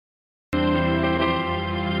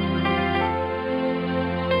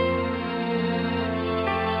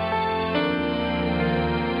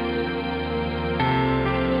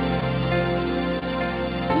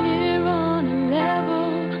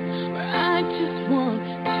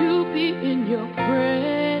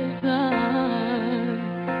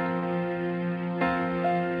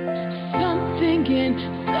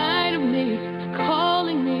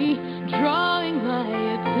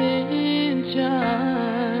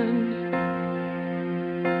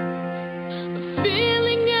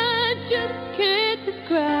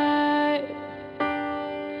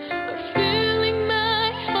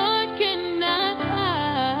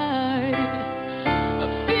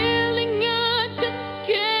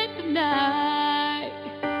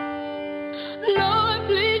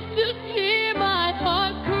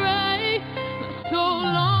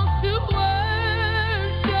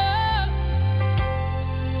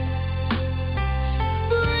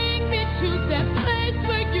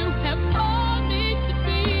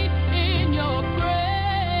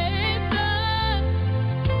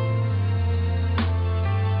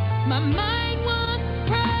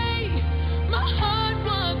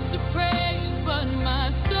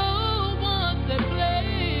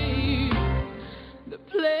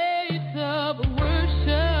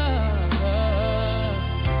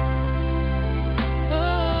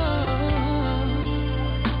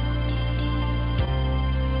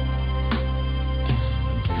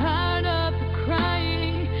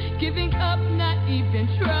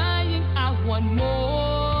been trying, I want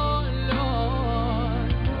more,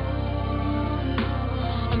 Lord.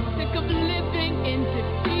 I'm sick of living in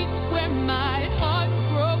defeat where my heart's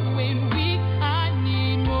growing weak. I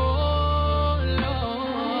need more,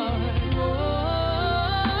 Lord. More.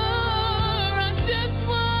 I just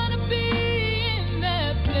want to be in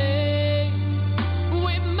that place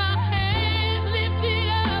with my hands lifted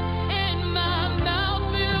up and my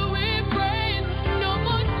mouth filled with praise. No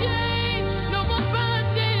more chains, no more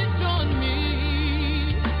bondage on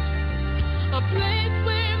me. A place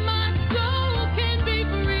where my soul can be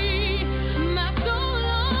free. My soul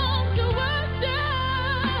longs to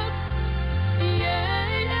worship. Yeah,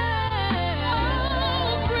 yeah.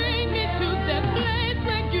 Oh, bring me to that place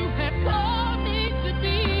where you have called me to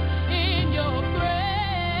be in your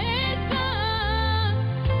presence.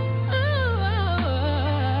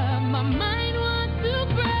 My mind wants to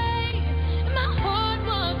pray, my heart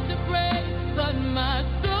wants to pray, but my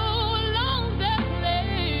soul longs that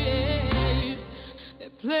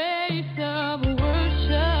place of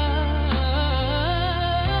worship.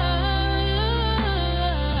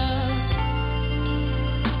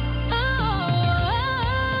 Oh,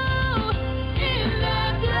 in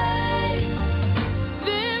that place,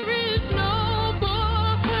 there is no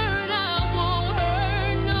more hurt. I won't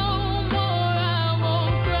hurt no more. I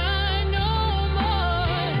won't cry no more.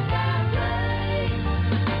 In that place,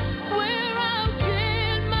 where I'll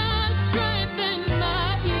get my strength and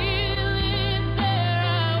my healing there. I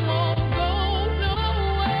won't go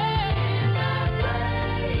nowhere. In that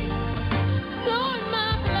place, Lord,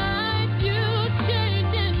 my life you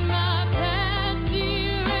changing my past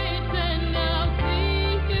erased, and I'll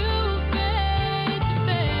see you face to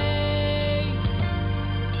face.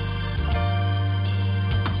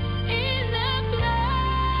 In that place,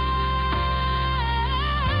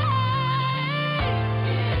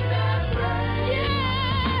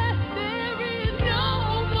 yeah, there is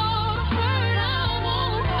no more hurt. I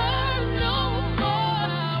won't hurt no more. I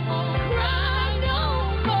won't cry no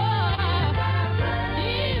more.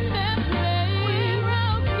 In that place, where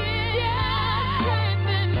I'll get strength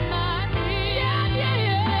and my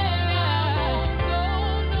healing. I won't go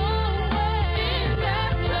nowhere. In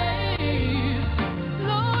that place,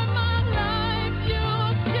 Lord, my life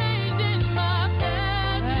you're changing my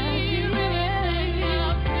past erasing.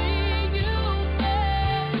 I'll see you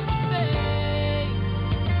face to face.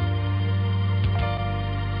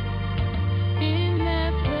 In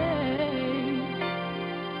that place,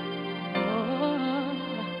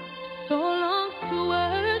 so long to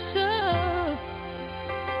worship.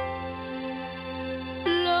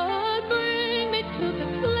 Lord, bring me to the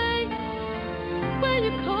place where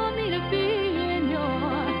you call me to be in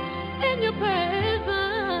your presence.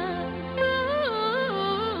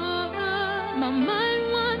 My mind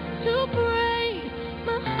wants to pray,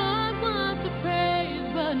 my heart wants to praise,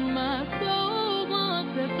 but my soul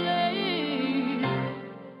wants to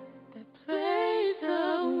place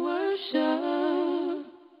of worship.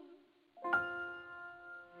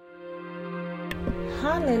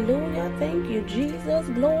 Hallelujah. Thank you, Jesus.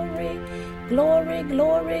 Glory, glory,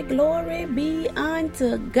 glory, glory be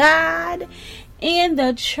unto God in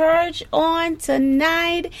the church on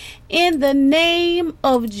tonight. In the name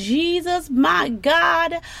of Jesus, my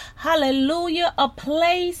God. Hallelujah. A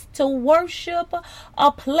place to worship,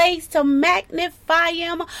 a place to magnify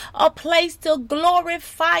him, a place to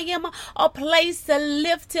glorify him, a place to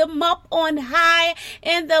lift him up on high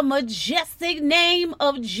in the majestic name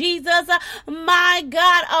of Jesus. My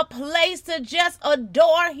God, a place to just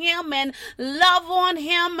adore him and love on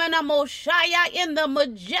him and a Mosiah in the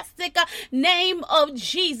majestic name of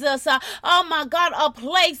Jesus. Oh my God, a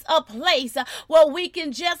place where we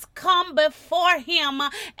can just come before him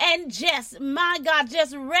and just, my God,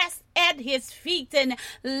 just rest at his feet and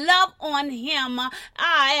love on him.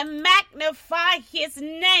 I magnify his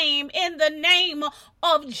name in the name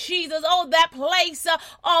of Jesus. Oh, that place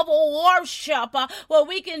of worship where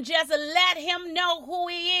we can just let him know who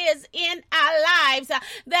he is in our lives.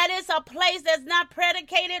 That is a place that's not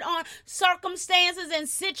predicated on circumstances and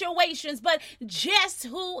situations, but just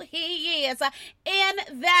who he is.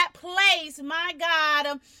 In that place, my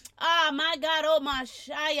God, my God, oh my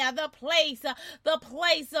Shia, the place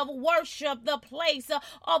of worship, the place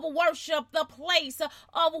of worship, the place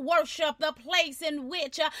of worship, the place in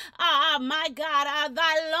which, my God, I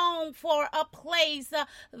long for a place,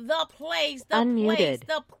 the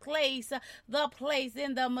place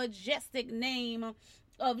in the majestic name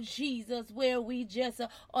of Jesus, where we just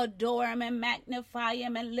adore him and magnify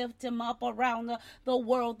him and lift him up around the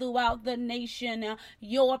world, throughout the nation.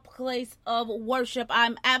 Your place of worship.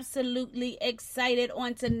 I'm absolutely excited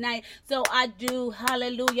on tonight. So I do,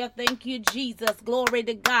 hallelujah, thank you, Jesus, glory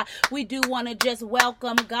to God. We do want to just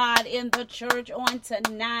welcome God in the church on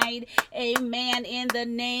tonight. Amen. In the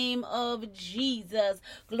name of Jesus.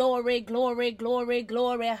 Glory, glory, glory,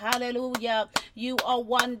 glory. Hallelujah. You are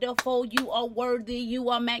wonderful. You are worthy. You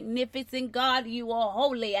are magnificent, God. You are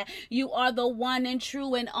holy. You are the one and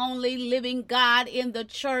true and only living God in the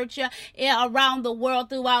church, around the world,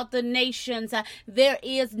 throughout the nations. There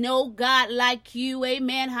is no God like you.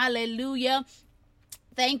 Amen. Hallelujah.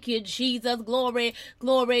 Thank you, Jesus. Glory,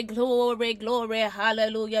 glory, glory, glory.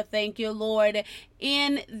 Hallelujah. Thank you, Lord.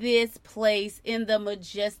 In this place, in the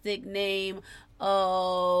majestic name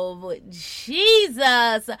of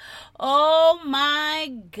Jesus. Oh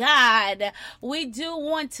my God. We do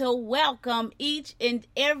want to welcome each and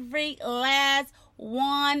every last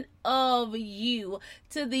one of you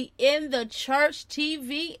to the In the Church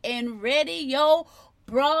TV and radio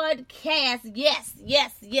broadcast. Yes.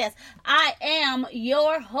 I am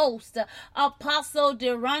your host, Apostle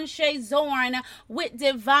Deronche Zorn, with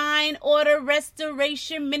Divine Order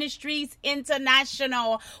Restoration Ministries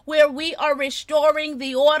International, where we are restoring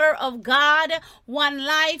the order of God, one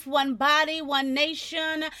life, one body, one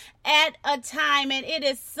nation at a time. And it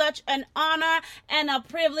is such an honor and a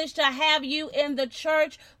privilege to have you in the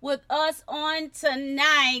church with us on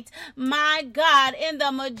tonight. My God, in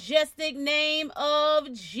the majestic name of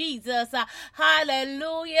Jesus.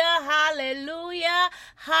 Hallelujah, hallelujah,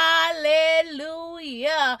 hallelujah,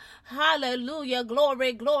 hallelujah.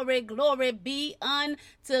 Glory, glory, glory be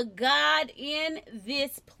unto God in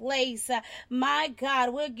this place. My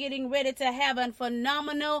God, we're getting ready to have a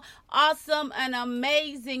phenomenal, awesome, and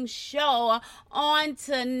amazing show on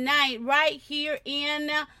tonight right here in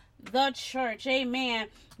the church. Amen.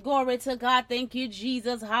 Glory to God. Thank you,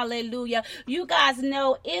 Jesus. Hallelujah. You guys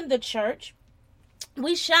know, in the church,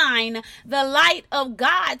 we shine the light of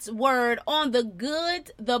God's word on the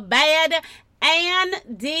good, the bad, and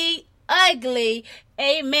the ugly.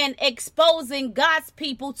 Amen. Exposing God's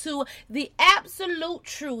people to the absolute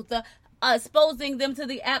truth, exposing them to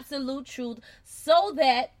the absolute truth, so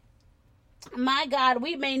that, my God,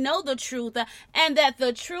 we may know the truth, and that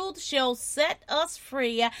the truth shall set us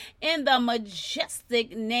free, in the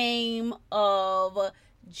majestic name of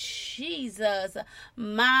Jesus.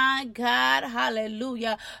 My God,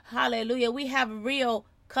 hallelujah, hallelujah. We have real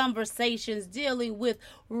conversations dealing with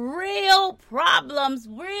real problems,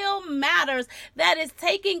 real matters that is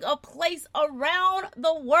taking a place around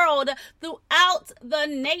the world, throughout the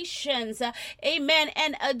nations. Amen.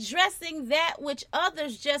 And addressing that which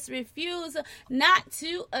others just refuse not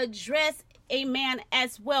to address. Amen.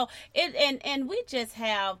 As well. And we just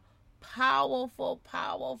have powerful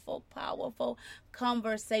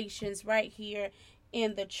conversations right here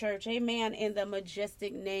in the church. Amen. In the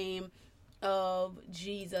majestic name of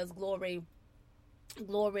Jesus. Glory,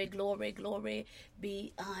 glory, glory, glory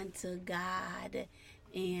be unto God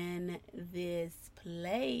in this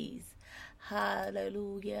place.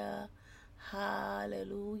 Hallelujah,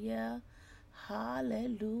 hallelujah,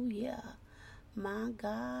 hallelujah. My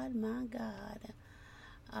God, my God.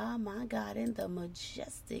 My God, in the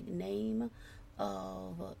majestic name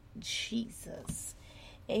of Jesus.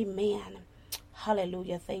 Amen.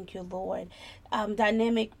 Hallelujah. Thank you, Lord.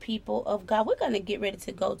 Dynamic people of God, we're going to get ready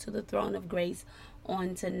to go to the throne of grace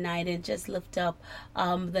on tonight and just lift up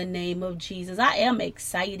the name of Jesus. I am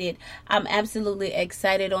excited. I'm absolutely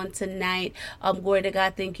excited on tonight. Glory to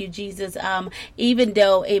God. Thank you, Jesus. Even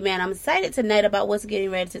though, amen, I'm excited tonight about what's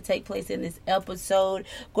getting ready to take place in this episode.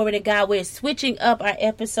 Glory to God. We're switching up our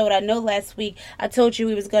episode. I know last week I told you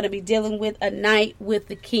we was going to be dealing with a night with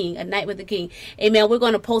the King. A night with the King. Amen. We're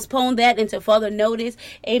going to postpone that until further notice.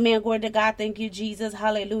 Amen. Glory to God. Thank you, Jesus.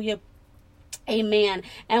 Hallelujah. Amen.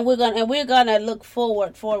 And we're gonna look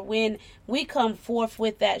forward for when we come forth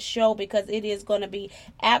with that show, because it is going to be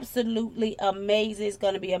absolutely amazing. It's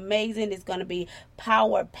going to be amazing. It's going to be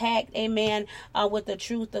power packed. Amen. With the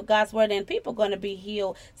truth of God's word, and people going to be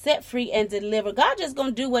healed, set free, and delivered. God just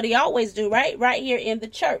going to do what he always do, right here in the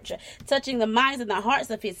church, touching the minds and the hearts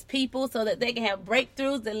of his people, so that they can have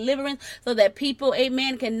breakthroughs, deliverance, so that people,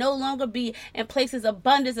 amen, can no longer be in places of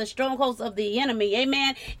abundance and strongholds of the enemy.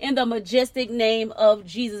 Amen. In the majestic name of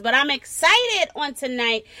Jesus. But I'm excited on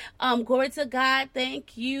tonight. Glory to God.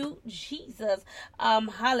 Thank you, Jesus.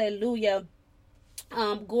 Hallelujah.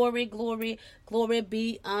 Glory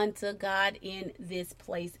be unto God in this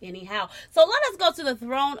place anyhow. So let us go to the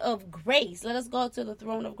throne of grace. Let us go to the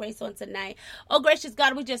throne of grace on tonight. Oh, gracious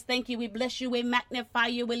God, we just thank you. We bless you. We magnify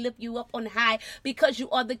you. We lift you up on high because you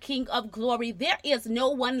are the King of glory. There is no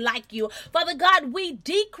one like you. Father God, we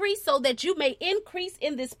decrease so that you may increase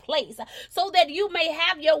in this place, so that you may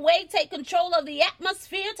have your way. Take control of the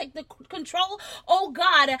atmosphere. Take the control. Oh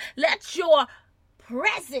God, let your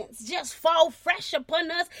presence just fall fresh upon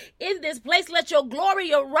us in this place. Let your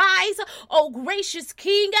glory arise, oh gracious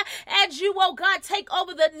King, as you, oh God, take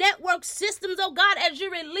over the network systems, oh God, as you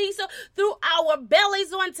release through our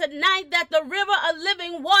bellies on tonight, that the river of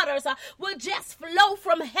living waters will just flow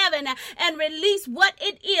from heaven and release what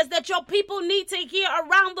it is that your people need to hear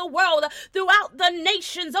around the world, throughout the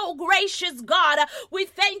nations. Oh gracious God, we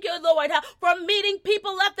thank you, Lord, for meeting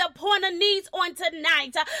people at the point of needs on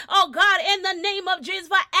tonight. Oh God, in the name of Jesus,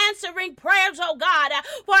 for answering prayers, oh God,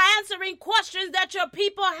 for answering questions that your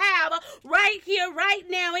people have right here, right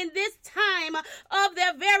now, in this time of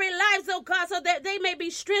their very lives, oh God, so that they may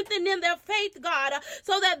be strengthened in their faith, God,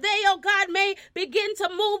 so that they, oh God, may begin to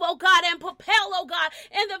move, oh God, and propel, oh God,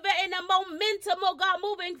 in the momentum, oh God,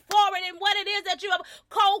 moving forward in what it is that you have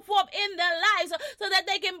called forth in their lives, so that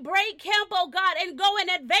they can break camp, oh God, and go in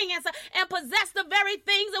advance and possess the very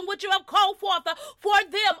things in which you have called forth for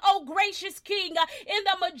them, oh gracious King. In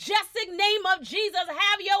the majestic name of Jesus,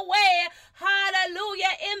 have your way. Hallelujah.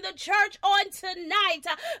 In the church on tonight.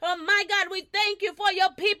 Oh my God, we thank you for your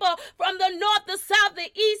people from the north, the south, the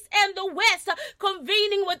east, and the west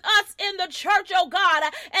convening with us in the church, oh God.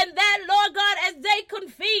 And that, Lord God, as they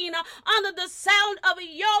convene under the sound of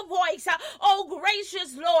your voice, oh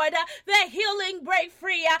gracious Lord, that healing break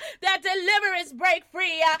free, that deliverance break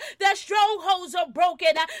free, that strongholds are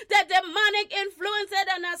broken, that demonic influence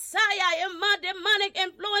and Messiah and my demonic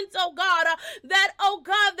influence, oh God, that, oh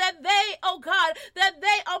God, that they, oh God, that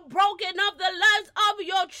they are broken of the lives of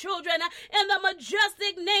your children in the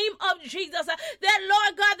majestic name of Jesus. That,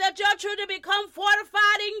 Lord God, that your children become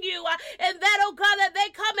fortified in you, and that, oh God, that they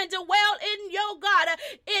come and dwell in your God,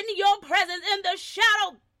 in your presence, in the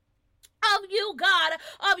shadow of you, God,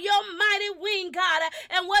 of your mighty wing, God,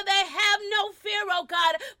 and where they have no fear, oh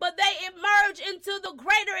God, but they emerge into the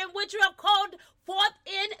greater in which you have called forth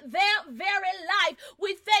in their very life.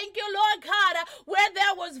 We thank you, Lord God, where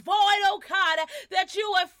there was void, oh God, that you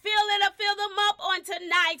will fill them up on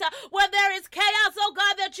tonight. Where there is chaos, oh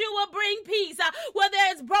God, that you will bring peace. Where there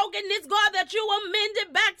is brokenness, God, that you will mend it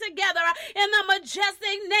back together in the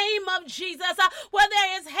majestic name of Jesus. Where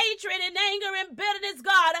there is hatred and anger and bitterness,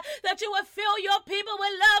 God, that you will fill your people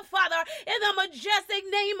with love, Father, in the majestic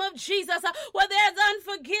name of Jesus. Where there is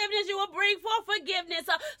unforgiveness, you will bring forth forgiveness,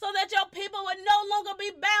 so that your people will no longer be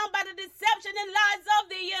bound by the deception and lies of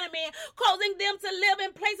the enemy, causing them to live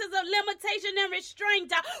in places of limitation and restraint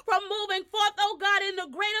from moving forth, oh God, in the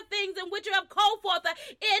greater things in which you have called forth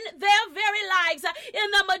in their very lives. In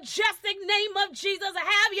the majestic name of Jesus,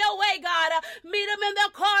 have your way, God. Meet them in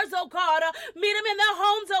their cars, oh God. Meet them in their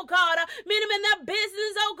homes, oh God. Meet them in their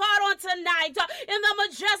business, oh God, on tonight. In the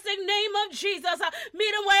majestic name of Jesus,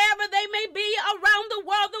 meet them wherever they may be around the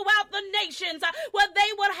world, throughout the nations, where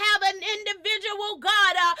they would have an individual,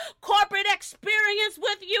 God, corporate experience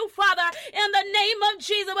with you, Father, in the name of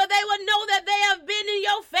Jesus, where they would know that they have been in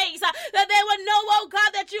your face, that they would know, oh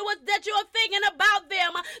God, that you are thinking about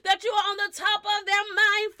them, that you are on the top of their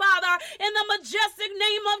mind, Father, in the majestic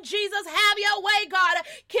name of Jesus. Have your way, God.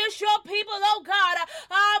 Kiss your people, oh God,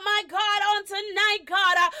 oh my God, on tonight,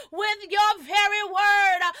 God, with your very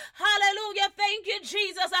word. Hallelujah. Thank you,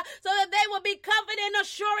 Jesus, so that they will be confident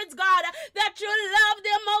assurance, God, that you love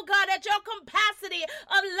them, oh God, that your capacity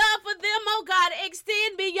of love for them, oh God,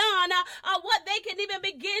 extend beyond what they can even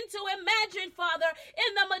begin to imagine, Father,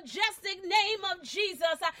 in the majestic name of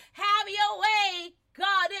Jesus. Have your way,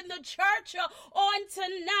 God, in the church on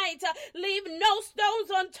tonight. Leave no stones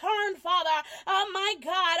unturned, Father, oh my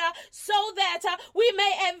God, so that we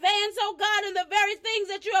may advance, oh God, in the very things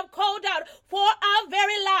that you have called out for our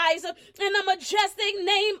very lives, in the majestic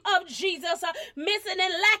name of Jesus. Missing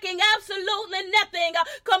and lacking absolutely nothing,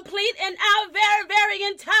 complete in our very, very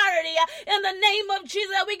entirety, in the name of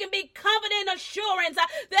Jesus, that we can be confident assurance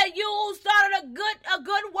that you started a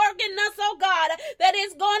good work in us, oh God, that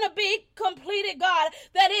is going to be completed, God,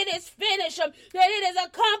 that it is finished, that it is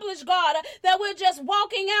accomplished, God, that we're just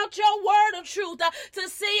walking out your word of truth to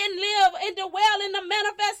see and live and dwell in the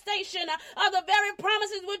manifestation of the very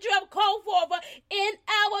promises which you have called for in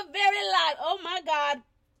our very life. Oh my God.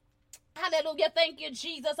 I Hallelujah. Thank you,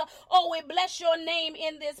 Jesus. Oh, we bless your name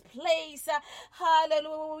in this place.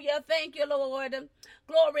 Hallelujah. Thank you, Lord.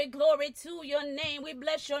 Glory, glory to your name. We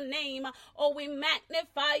bless your name. Oh, we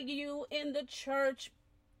magnify you in the church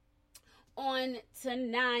on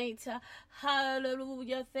tonight.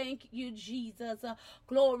 Hallelujah. Thank you, Jesus.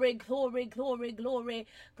 Glory, glory, glory, glory,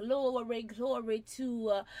 glory, glory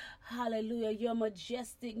to hallelujah, your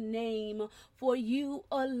majestic name. For you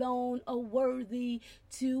alone are worthy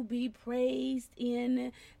to be praised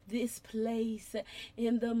in this place,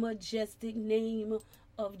 in the majestic name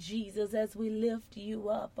of Jesus, as we lift you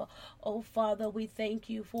up. Oh Father, we thank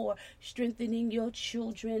you for strengthening your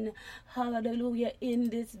children, hallelujah, in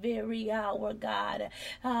this very hour, God,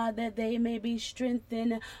 that they may be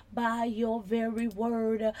strengthened by your very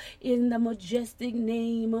word, in the majestic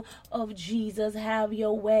name of Jesus. Have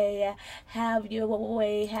your way, have your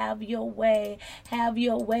way, have your way, have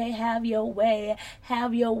your way, have your way,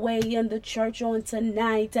 have your way in the church on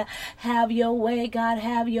tonight. Have your way, God,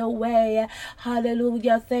 have your way.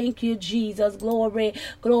 Hallelujah. Thank you, Jesus. Glory,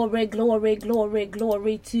 glory, glory, glory,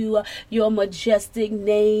 glory to your majestic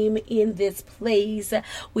name in this place.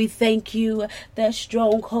 We thank you that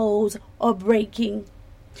strongholds are breaking.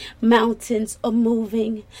 Mountains are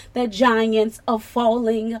moving, the giants are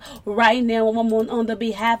falling right now on the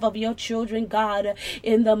behalf of your children, God,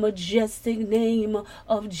 in the majestic name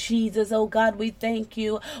of Jesus. Oh God, we thank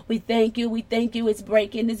you. We thank you. We thank you. It's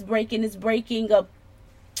breaking, it's breaking, it's breaking up.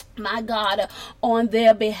 My God, on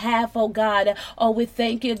their behalf, oh God. Oh, we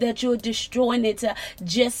thank you that you're destroying it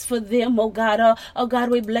just for them, oh God. Oh God,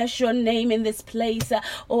 we bless your name in this place.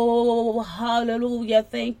 Oh, hallelujah.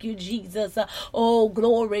 Thank you, Jesus. Oh,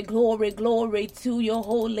 glory, glory, glory to your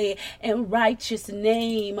holy and righteous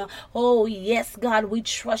name. Oh, yes, God, we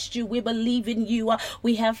trust you. We believe in you.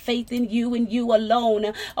 We have faith in you and you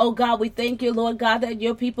alone. Oh God, we thank you, Lord God, that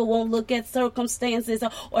your people won't look at circumstances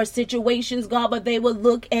or situations, God, but they will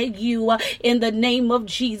look at you in the name of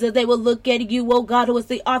Jesus. They will look at you, oh God, who is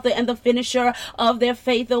the author and the finisher of their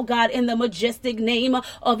faith, oh God, in the majestic name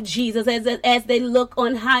of Jesus. As they look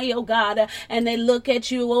on high, oh God, and they look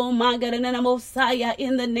at you, oh my God, and then Messiah,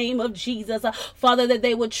 in the name of Jesus, Father, that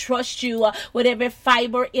they would trust you with every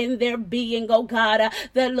fiber in their being, oh God,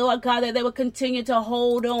 that Lord God, that they will continue to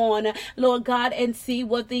hold on, Lord God, and see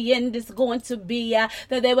what the end is going to be,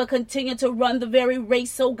 that they will continue to run the very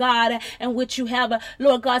race, oh God, and which you have,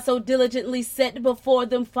 Lord God, so diligently set before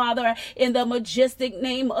them, Father, in the majestic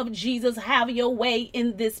name of Jesus. Have your way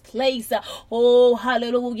in this place. Oh,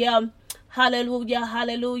 hallelujah. Hallelujah,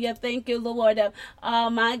 hallelujah. Thank you, Lord. Oh,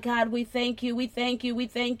 my God, we thank you, we thank you, we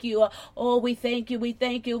thank you. Oh, we thank you, we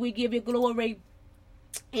thank you. We give you glory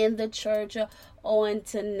in the church on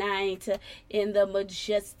tonight, in the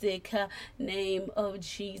majestic name of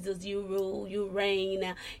Jesus. You rule, you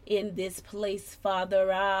reign in this place,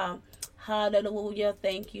 Father. Hallelujah.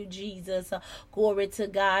 Thank you, Jesus. Glory to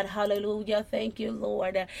God. Hallelujah. Thank you,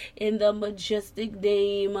 Lord. In the majestic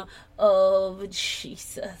name of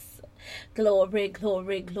Jesus. Glory,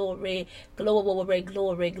 glory, glory, glory,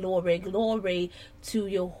 glory, glory, glory to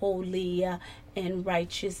your holy and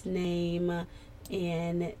righteous name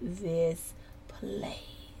in this place.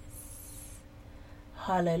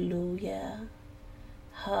 Hallelujah.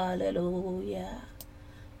 Hallelujah.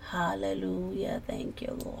 Hallelujah. Thank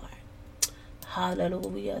you, Lord.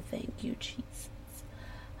 Hallelujah. Thank you, Jesus.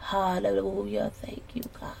 Hallelujah. Thank you,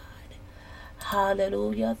 God.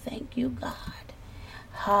 Hallelujah. Thank you, God.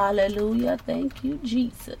 Hallelujah. Thank you,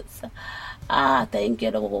 Jesus. Thank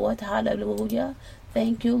you, Lord. Hallelujah.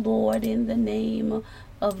 Thank you, Lord, in the name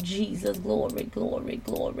of Jesus. Glory, glory,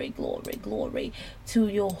 glory, glory, glory to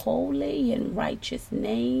your holy and righteous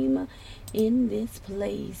name in this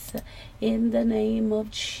place. In the name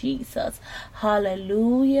of Jesus.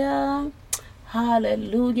 Hallelujah.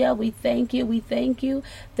 Hallelujah. We thank you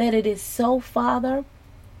that it is so, Father,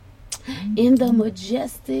 in the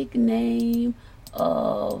majestic name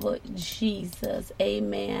of Jesus.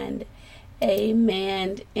 Amen.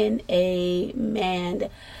 Amen and amen.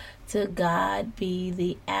 To God be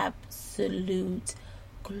the absolute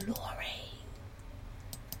glory.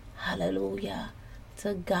 Hallelujah.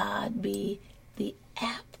 To God be the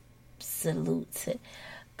absolute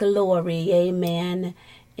glory. Amen.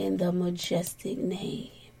 In the majestic name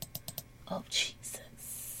of Jesus.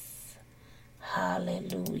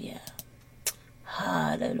 Hallelujah.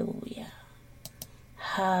 Hallelujah.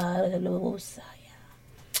 Hallelujah.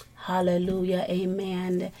 Hallelujah.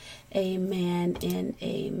 Amen. Amen and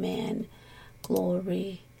amen.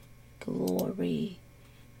 Glory, glory,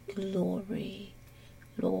 glory,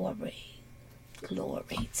 glory.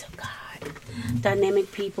 Glory to God.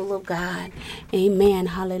 Dynamic people of God. Amen.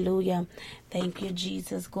 Hallelujah. Thank you,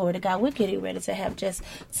 Jesus. Glory to God. We're getting ready to have just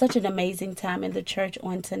such an amazing time in the church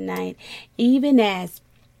on tonight. Even as,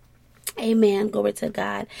 amen, glory to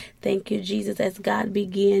God. Thank you, Jesus, as God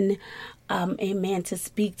begin, amen, to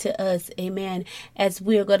speak to us, amen, as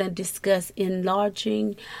we're going to discuss Enlarge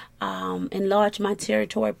My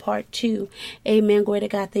Territory Part 2. Amen. Glory to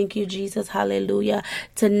God. Thank you, Jesus. Hallelujah.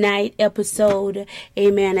 Tonight episode,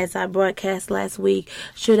 amen, as I broadcast last week,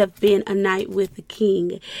 should have been A Night with the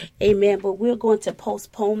King. Amen. But we're going to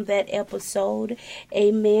postpone that episode.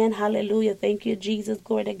 Amen. Hallelujah. Thank you, Jesus.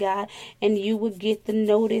 Glory to God. And you will get the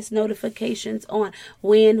notifications on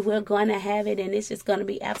when we're going to have it. And it's just going to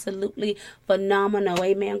be absolutely phenomenal.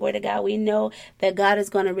 Amen. Glory to God. We know that God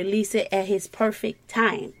is going to release it at his perfect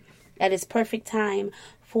time. At his perfect time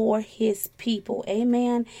for his people.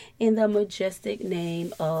 Amen. In the majestic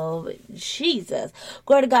name of Jesus.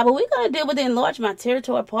 Glory to God. But we're going to deal with Enlarge My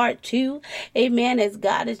Territory Part 2. Amen. As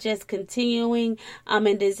God is just continuing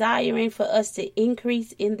and desiring for us to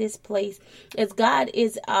increase in this place. As God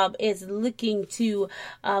is looking to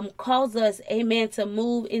cause us, amen, to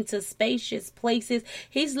move into spacious places.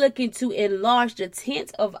 He's looking to enlarge the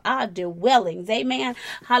tent of our dwellings. Amen.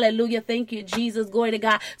 Hallelujah. Thank you, Jesus. Glory to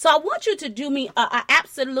God. So I want you to do me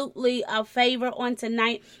absolutely a favor on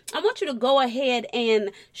tonight. I want you to go ahead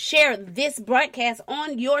and share this broadcast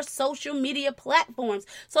on your social media platforms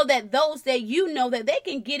so that those that you know that they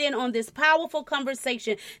can get in on this powerful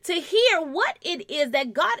conversation to hear what it is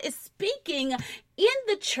that God is speaking in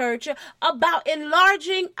the church about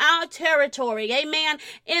enlarging our territory. Amen.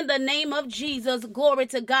 In the name of Jesus. Glory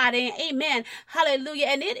to God. And amen. Hallelujah.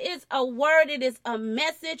 And it is a word. It is a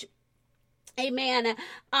message. Amen.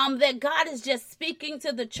 That God is just speaking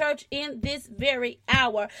to the church in this very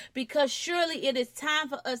hour, because surely it is time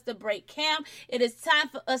for us to break camp. It is time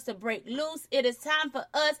for us to break loose. It is time for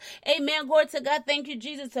us, amen, glory to God, thank you,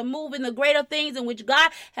 Jesus, to move in the greater things in which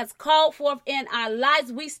God has called forth in our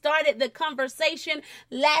lives. We started the conversation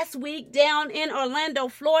last week down in Orlando,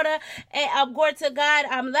 Florida. Glory to God.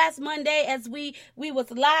 Last Monday as we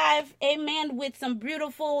was live, amen, with some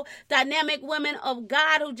beautiful dynamic women of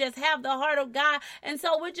God who just have the heart of God. And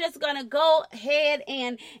so we're just going to go ahead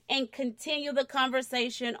and continue the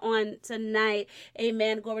conversation on tonight.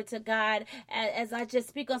 Amen. Glory to God. As I just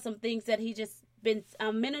speak on some things that he just been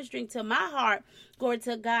ministering to my heart. Glory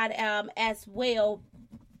to God as well.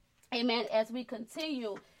 Amen. As we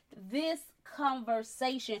continue this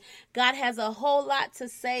conversation, God has a whole lot to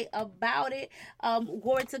say about it.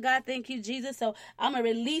 Glory to God. Thank you, Jesus. So I'm going to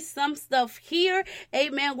release some stuff here.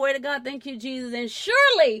 Amen. Glory to God. Thank you, Jesus. And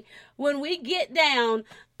surely when we get down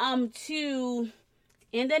to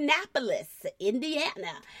Indianapolis,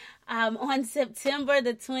 Indiana, on September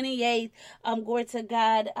the 28th, glory to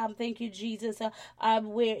God, thank you, Jesus,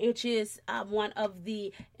 which is one of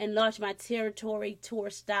the Enlarge My Territory tour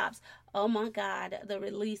stops. Oh my God, the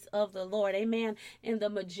release of the Lord. Amen. In the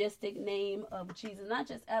majestic name of Jesus. And I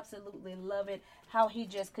just absolutely love it, how he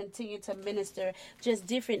just continued to minister just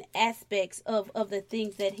different aspects of the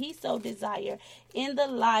things that he so desire in the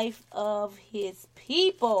life of his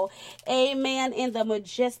people. Amen. In the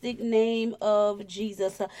majestic name of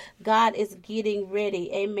Jesus. God is getting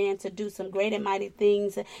ready, amen, to do some great and mighty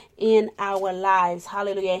things in our lives.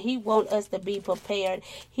 Hallelujah. He wants us to be prepared.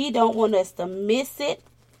 He don't want us to miss it.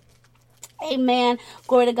 Amen.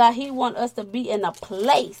 Glory to God. He wants us to be in a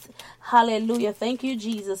place. Hallelujah. Thank you,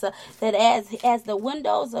 Jesus. That as the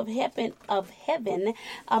windows of heaven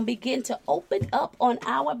begin to open up on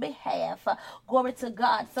our behalf. Glory to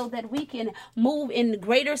God. So that we can move in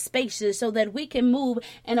greater spaces. So that we can move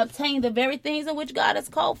and obtain the very things in which God has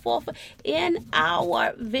called forth in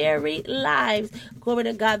our very lives. Glory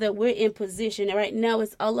to God, that we're in position. And right now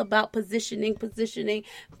it's all about positioning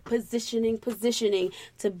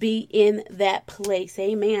to be in that place.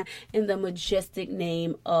 Amen. In the majestic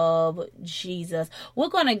name of Jesus. We're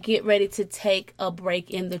going to get ready to take a break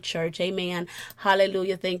in the church. Amen.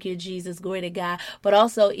 Hallelujah. Thank you, Jesus. Glory to God. But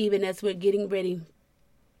also, even as we're getting ready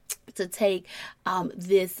to take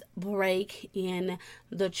this break in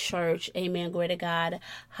the church. Amen. Glory to God.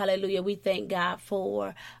 Hallelujah. We thank God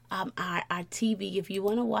for our TV. If you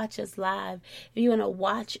want to watch us live, if you want to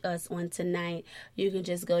watch us on tonight, you can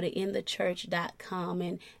just go to inthechurch.com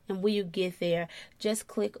and when you get there, just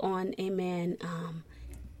click on, amen,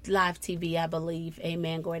 live TV, I believe.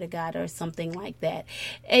 Amen. Glory to God, or something like that.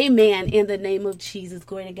 Amen. In the name of Jesus,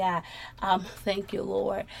 glory to God. Thank you,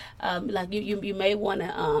 Lord. Like you may want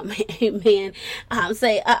to, amen.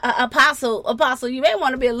 Say, apostle. You may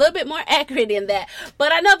want to be a little bit more accurate in that.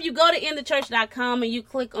 But I know if you go to inthechurch.com and you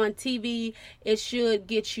click on TV, it should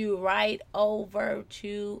get you right over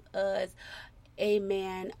to us.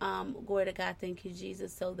 Amen. Glory to God. Thank you,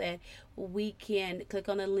 Jesus. So that we can click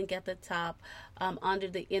on the link at the top under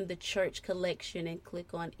the In the Church collection and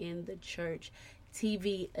click on In the Church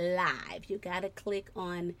TV Live. You got to click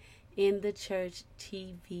on In the Church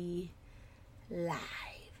TV Live.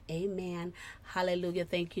 Amen. Hallelujah.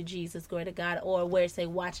 Thank you, Jesus. Glory to God. Or where it say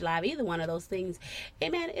watch live, either one of those things.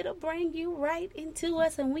 Amen. It'll bring you right into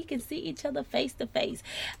us and we can see each other face to face.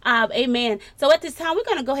 Amen. So at this time, we're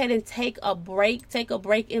going to go ahead and take a break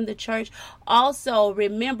in the church. Also,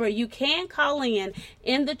 remember, you can call in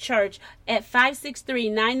the church at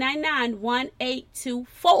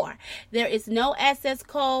 563-999-1824. There is no access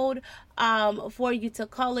code for you to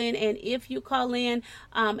call in, and if you call in,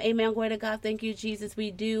 amen, glory to God, thank you, Jesus,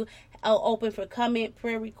 we do open for comment,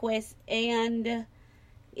 prayer requests, and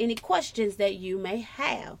any questions that you may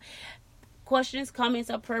have. Questions,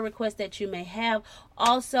 comments, or prayer requests that you may have.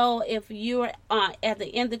 Also, if you're at the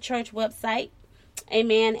In the Church website,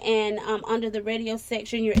 amen, and under the radio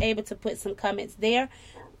section, you're able to put some comments there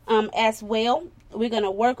as well. We're going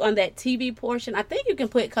to work on that TV portion. I think you can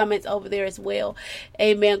put comments over there as well.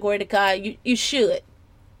 Amen. Glory to God. You should.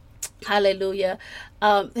 Hallelujah.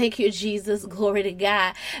 Thank you, Jesus. Glory to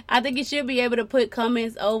God. I think you should be able to put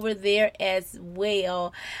comments over there as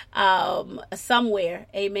well. Somewhere.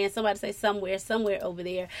 Amen. Somebody say somewhere over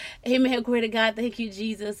there. Amen. Glory to God. Thank you,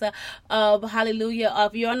 Jesus. Hallelujah.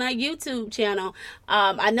 If you're on our YouTube channel,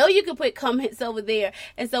 I know you can put comments over there.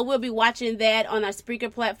 And so we'll be watching that on our speaker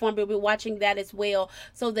platform. We'll be watching that as well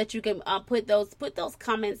so that you can put those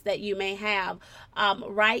comments that you may have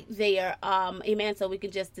right there. Amen. So we can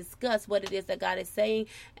just discuss what it is that God is saying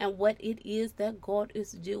and what it is that God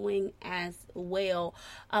is doing as well.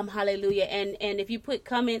 Hallelujah. And if you put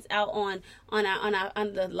comments out on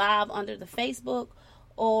the live under the Facebook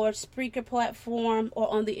or speaker platform or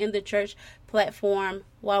on the In the Church platform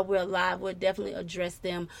while we're live, we'll definitely address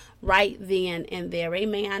them right then and there.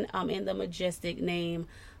 Amen. In the majestic name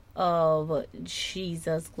of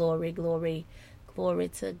Jesus. Glory, glory. Glory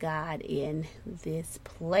to God in this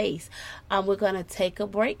place. We're going to take a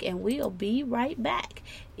break and we'll be right back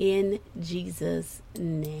in Jesus'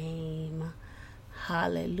 name.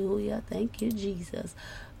 Hallelujah. Thank you, Jesus.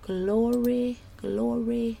 Glory,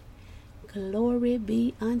 glory, glory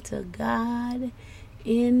be unto God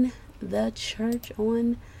in the church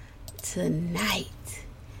on tonight.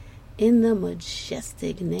 In the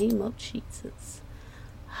majestic name of Jesus.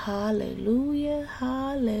 Hallelujah,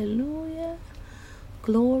 hallelujah.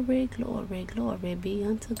 Glory, glory, glory be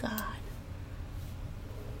unto God.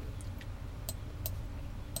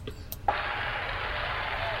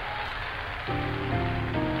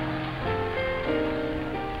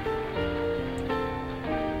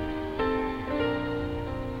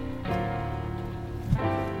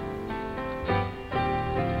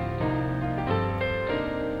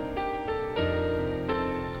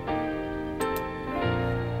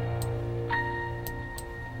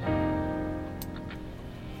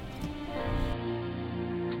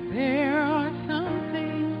 There are some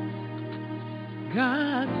things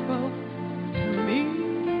God spoke to me,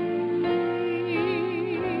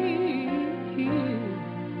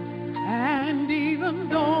 and even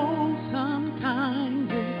though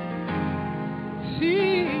sometimes it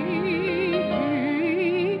seems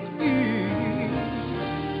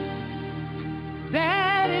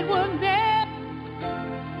that it will never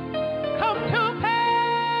come to pass,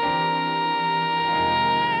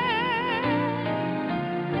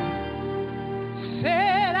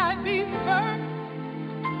 said I'd be first.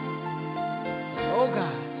 Oh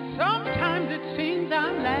God, sometimes it seems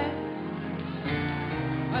I'm last,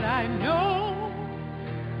 but I know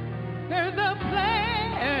there's a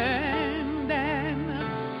plan,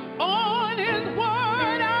 and on His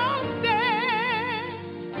word I'll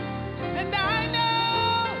stand, and I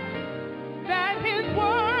know that His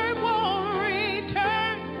word won't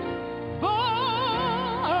return void.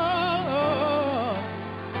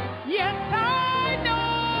 Yes, I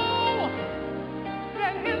know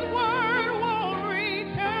that His word won't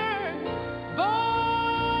return void.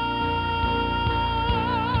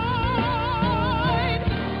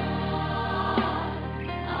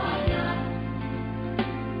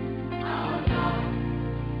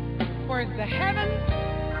 For as the heavens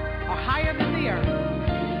are higher than the earth,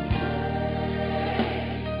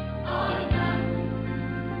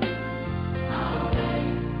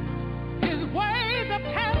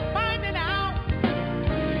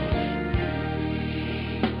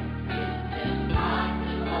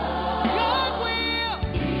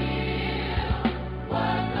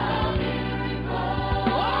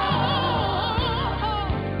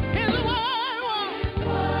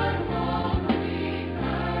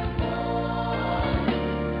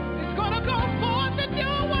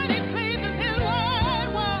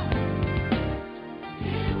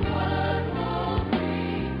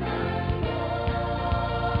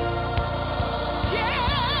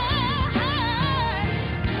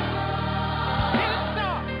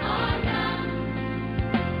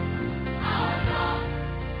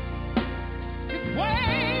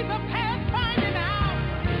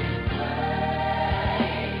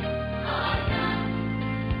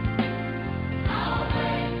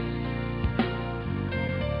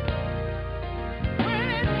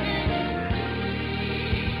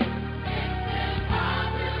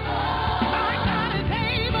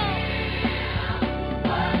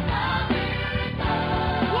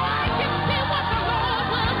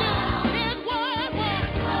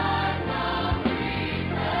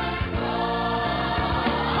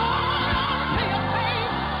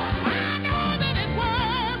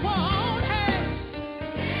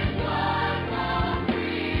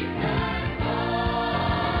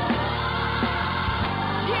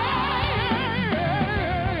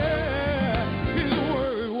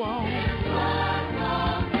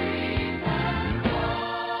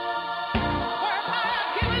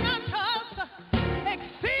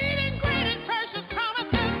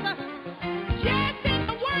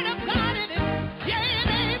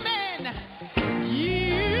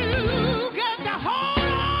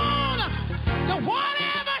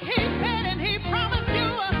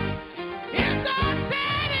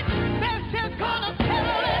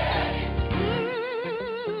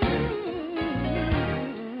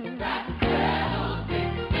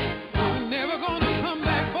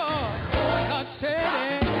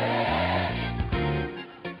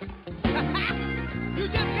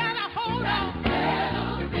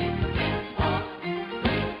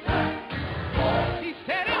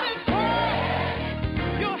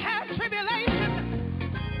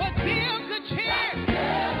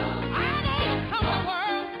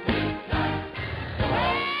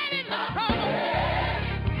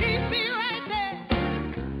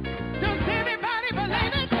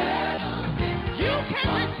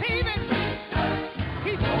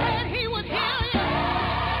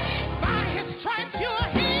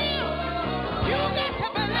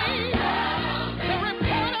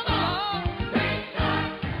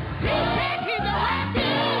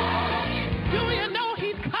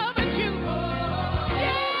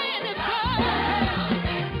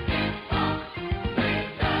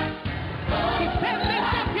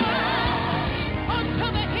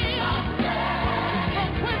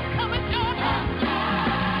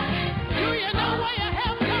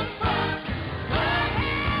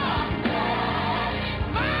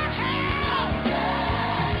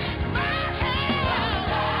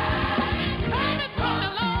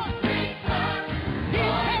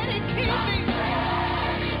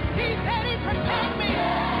 said he protect me.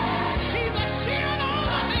 He's a shield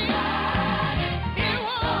over me. He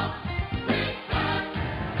won't.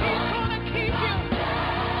 He's gonna keep you.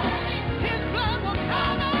 His blood will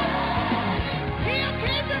cover. He'll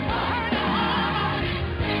keep you from hurting harm.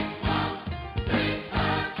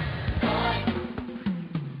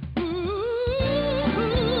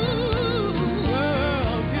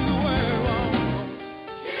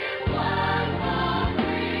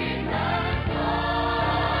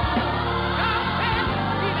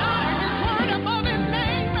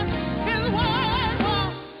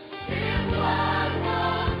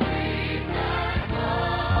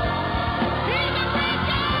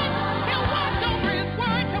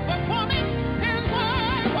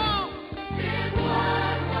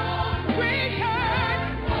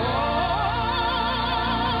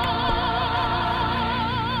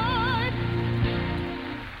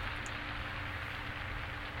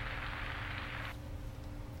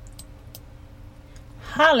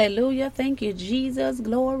 Hallelujah. Thank you, Jesus.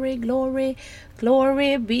 Glory, glory,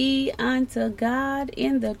 glory be unto God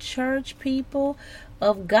in the church, people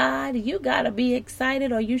of God. You got to be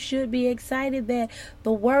excited, or you should be excited, that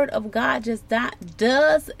the word of God just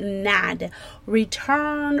does not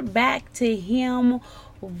return back to him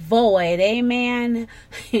void. Amen.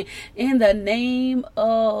 In the name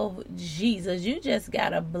of Jesus, you just got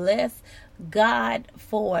to bless God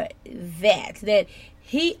for that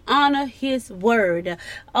he honor his word.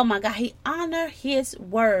 Oh my God, he honor his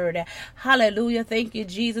word. Hallelujah. Thank you,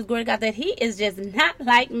 Jesus. Glory to God, that he is just not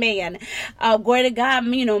like man. Glory to God,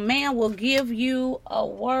 man will give you a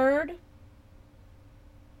word.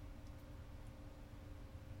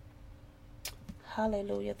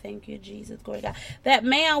 Hallelujah. Thank you, Jesus. Glory to God. That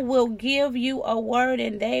man will give you a word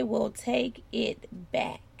and they will take it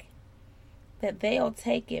back. That they'll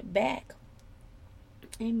take it back.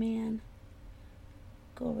 Amen.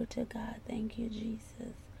 Glory to God. Thank you,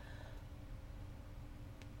 Jesus.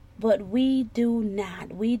 But we do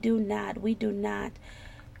not.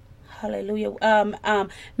 Hallelujah.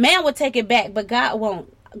 Man will take it back, but God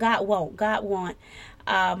won't. God won't.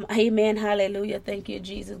 Amen. Hallelujah. Thank you,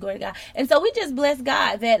 Jesus. Glory to God. And so we just bless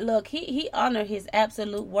God that, look, he honored his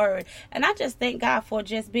absolute word. And I just thank God for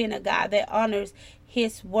just being a God that honors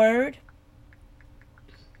his word.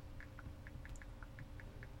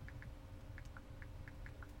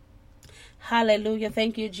 Hallelujah.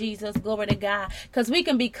 Thank you, Jesus. Glory to God. Because we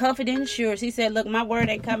can be confident and sure. He said, look, my word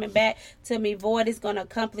ain't coming back to me void. It's going to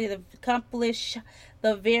accomplish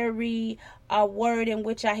the very word in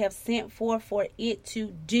which I have sent forth for it to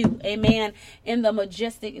do. Amen. In the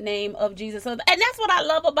majestic name of Jesus. And that's what I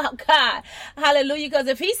love about God. Hallelujah. Because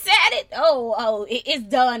if he said it, it's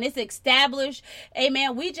done. It's established.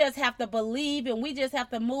 Amen. We just have to believe and we just have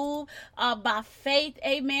to move by faith.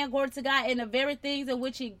 Amen. Glory to God. In the very things in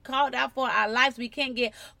which he called out for our lives. We can't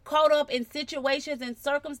get caught up in situations and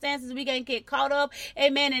circumstances. We can't get caught up,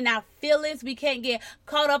 amen, in our feelings. We can't get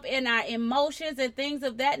caught up in our emotions and things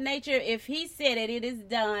of that nature. If he said it, it is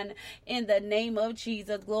done in the name of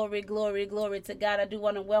Jesus. Glory, glory, glory to God. I do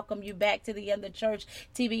want to welcome you back to the End of Church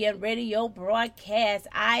TV and radio broadcast.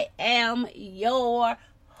 I am your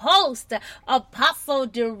host, Apostle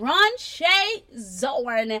Deronche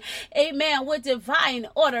Zorn, amen, with Divine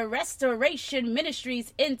Order Restoration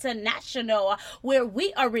Ministries International, where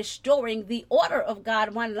we are restoring the order of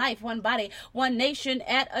God, one life, one body, one nation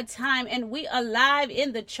at a time. And we are live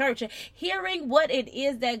in the church, hearing what it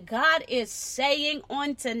is that God is saying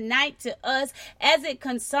on tonight to us as it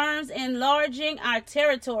concerns enlarging our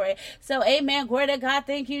territory. So, amen, glory to God.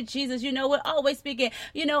 Thank you, Jesus. We're always speaking,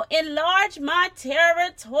 enlarge my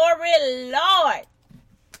territory, Lord.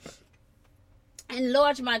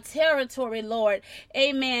 Enlarge my territory, Lord.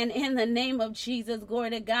 Amen. In the name of Jesus.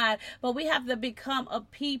 Glory to God. But we have to become a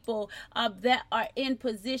people that are in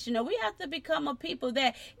position. Or we have to become a people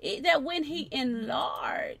that when he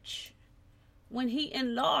enlarge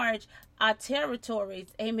our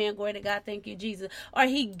territories, amen, glory to God, thank you, Jesus, or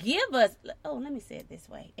he give us, let me say it this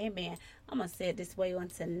way, amen, I'm going to say it this way on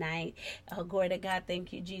tonight, glory to God,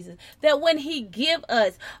 thank you, Jesus, that when he give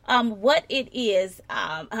us what it is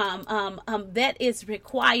that is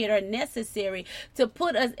required or necessary to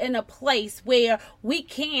put us in a place where we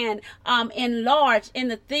can enlarge in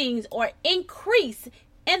the things or increase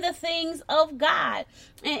in the things of God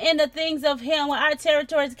and in the things of him, where our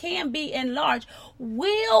territories can be enlarged,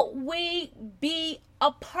 will we be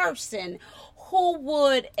a person who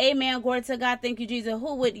would, amen, glory to God, thank you, Jesus,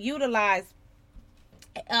 who would utilize,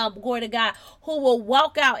 glory to God, who will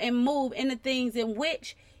walk out and move in the things in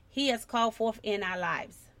which he has called forth in our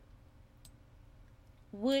lives?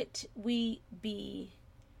 Would we be,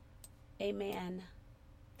 amen,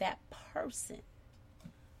 that person.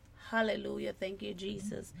 Hallelujah. Thank you,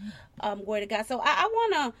 Jesus. Glory to God. So I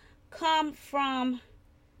want to come from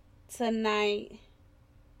tonight.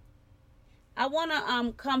 I want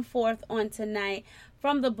to come forth on tonight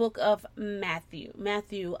from the book of Matthew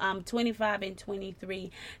 25 and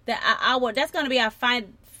 23. That's going to be our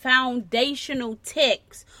foundational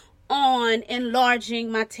text on enlarging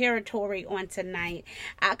my territory on tonight,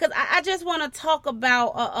 because I just want to talk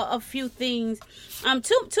about a few things,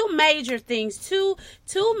 two major things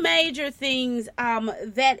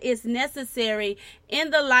that is necessary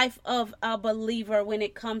in the life of a believer when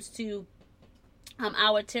it comes to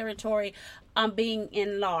our territory being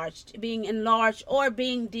enlarged or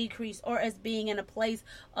being decreased, or as being in a place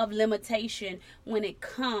of limitation when it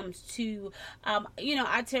comes to our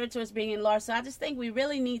territories being enlarged. So I just think we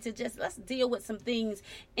really need to let's deal with some things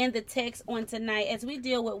in the text on tonight as we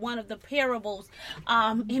deal with one of the parables,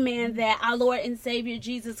 amen, that our Lord and Savior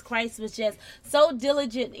Jesus Christ was just so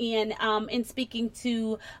diligent in speaking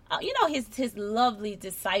to his lovely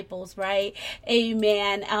disciples, right?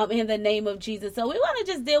 Amen. In the name of Jesus. So we want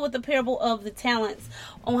to just deal with the parable of the talents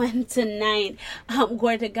on tonight.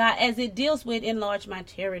 Glory to God, as it deals with enlarge my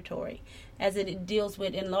territory. So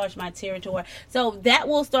that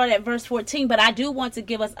will start at verse 14, but I do want to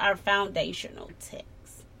give us our foundational text.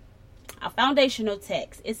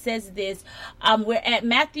 It says this. We're at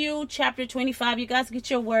Matthew chapter 25. You guys get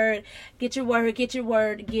your word.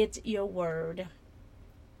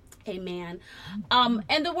 Amen.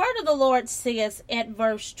 And the word of the Lord says at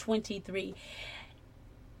verse 23,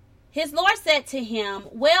 his Lord said to him,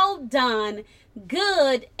 "Well done,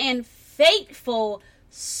 good and faithful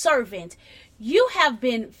servant. You have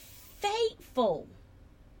been faithful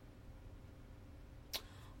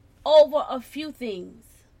over a few things,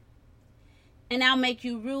 and I'll make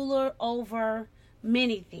you ruler over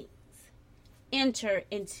many things. Enter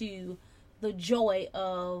into the joy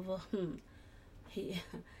of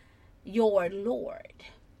your Lord."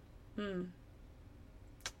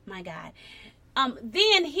 My God.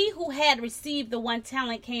 Then he who had received the 1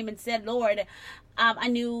 talent came and said, "Lord, I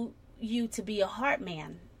knew you to be a hard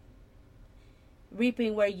man,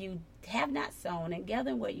 reaping where you have not sown and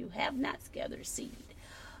gathering where you have not gathered seed."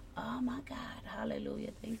 Oh my God.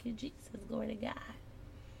 Hallelujah. Thank you, Jesus. Glory to God.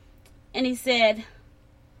 And he said,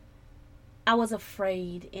 "I was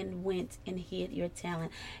afraid and went and hid your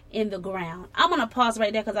talent in the ground." I'm going to pause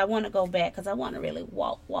right there because I want to go back, because I want to really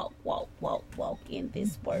walk in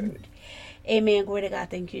this word. Amen. Glory to God.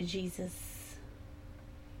 Thank you, Jesus.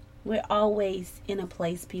 We're always in a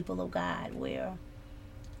place, people of God, where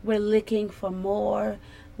we're looking for more.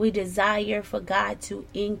 We desire for God to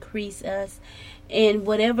increase us in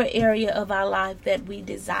whatever area of our life that we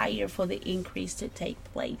desire for the increase to take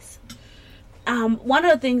place. One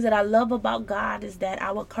of the things that I love about God is that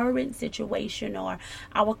our current situation or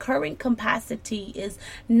our current capacity is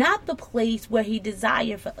not the place where he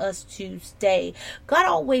desires for us to stay. God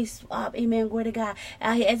always, amen, glory to God,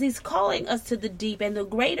 as he's calling us to the deep and the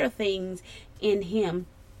greater things in him,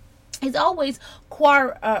 he's always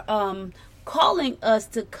calling us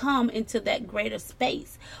to come into that greater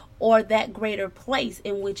space or that greater place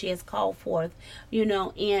in which he has called forth,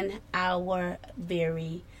 in our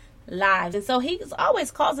very lives. And so he's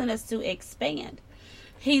always causing us to expand.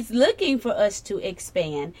 He's looking for us to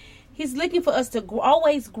expand. He's looking for us to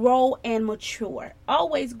always grow and mature.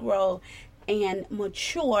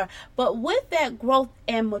 But with that growth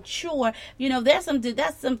and mature, that's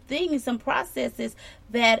some things, some processes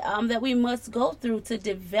that we must go through to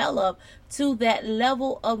develop to that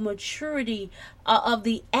level of maturity of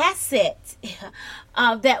the assets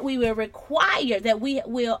that we will require, that we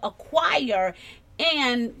will acquire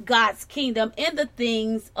in God's kingdom, in the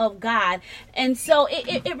things of God. And so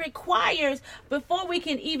it requires, before we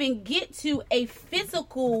can even get to a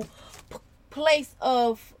physical place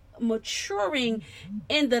of maturing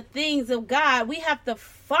in the things of God, we have to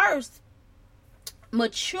first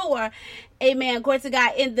mature, amen, glory to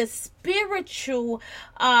God, in the spiritual,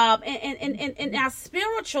 in our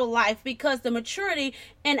spiritual life, because the maturity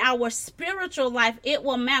in our spiritual life, it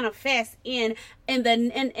will manifest in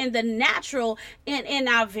the natural, in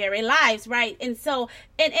our very lives, right? And so,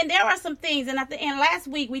 and there are some things, and last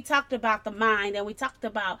week we talked about the mind, and we talked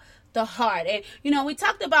about the heart, and we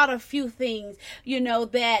talked about a few things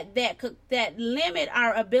that limit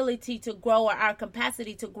our ability to grow, or our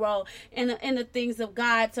capacity to grow in the things of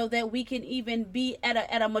God, so that we can even be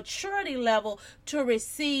at a maturity level to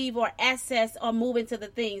receive or access or move into the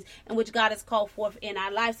things in which God has called forth in our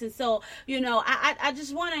lives. And so I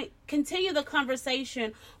just want to continue the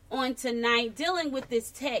conversation on tonight, dealing with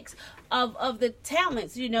this text of the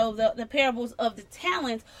talents, the parables of the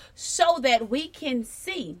talents, so that we can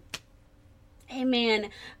see, amen,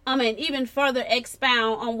 and even further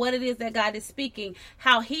expound on what it is that God is speaking,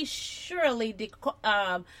 how he surely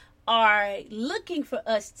are looking for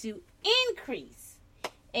us to increase.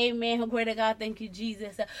 Amen. Oh, great God. Thank you,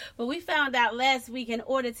 Jesus. But we found out last week, in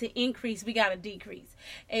order to increase, we got to decrease.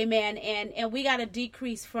 Amen. And we got to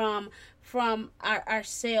decrease from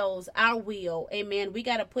ourselves, our will. Amen. We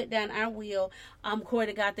got to put down our will. Glory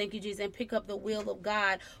to God. Thank you, Jesus. And pick up the will of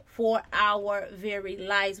God for our very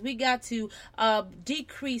lives. We got to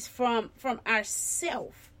decrease from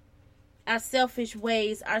ourself. Our selfish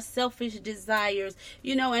ways, our selfish desires,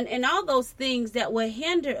 and all those things that will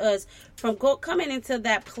hinder us from coming into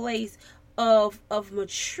that place of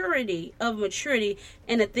maturity and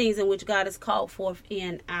the things in which God has called forth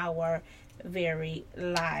in our very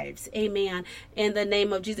lives. Amen. In the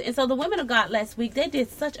name of Jesus. And so the women of God last week, they did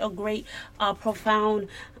such a great, profound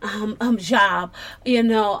job,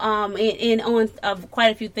 on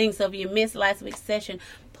quite a few things. So if you missed last week's session,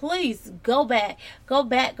 please go back to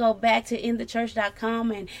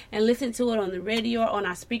inthechurch.com and listen to it on the radio, on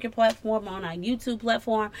our speaker platform, on our YouTube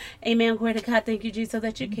platform. Amen. Glory to God. Thank you, Jesus, so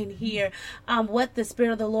that you can hear what the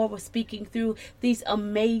Spirit of the Lord was speaking through these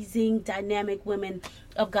amazing, dynamic women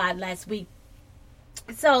of God last week.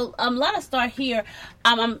 So let us start here.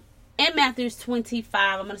 I'm in Matthew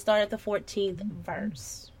 25. I'm going to start at the 14th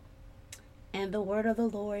verse. And the word of the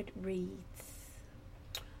Lord reads,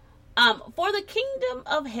 for the kingdom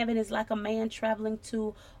of heaven is like a man traveling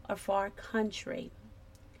to a far country,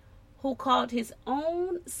 who called his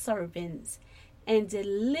own servants and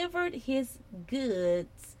delivered his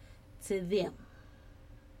goods to them.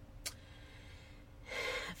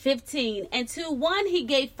 15. And to one he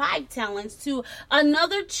gave 5 talents, to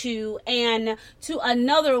another 2, and to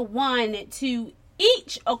another 1, to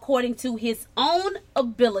each according to his own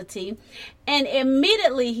ability. And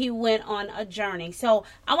immediately he went on a journey. So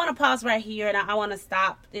I want to pause right here, and I want to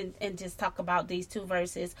stop and just talk about these 2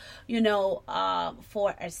 verses,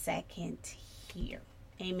 for a second here.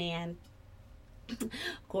 Amen.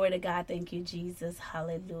 Glory to God. Thank you, Jesus.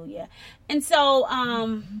 Hallelujah. And so,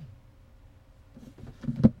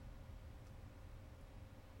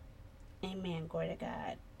 amen. Glory to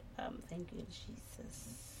God. Thank you,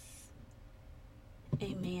 Jesus.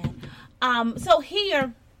 Amen. So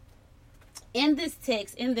here in this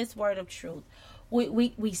text, in this word of truth,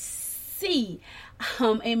 we see,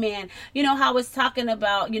 amen, how it's talking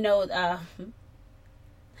about,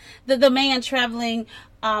 the man traveling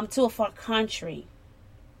to a far country,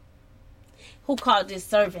 who called his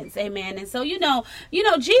servants. Amen. And so,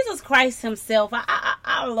 Jesus Christ himself,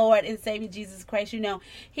 our Lord and Savior Jesus Christ,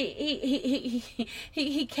 he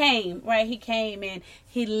came, right? He came and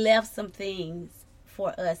he left some things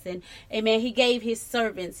for us. And amen, he gave his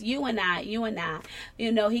servants, you and I, he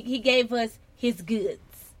gave us his goods.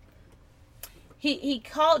 He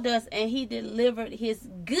called us and he delivered his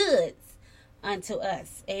goods unto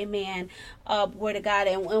us. Amen. Word of God.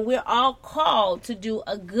 And we're all called to do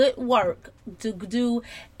a good work, a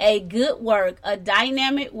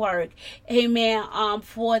dynamic work. Amen.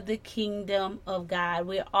 For the kingdom of God.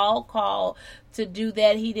 We're all called to do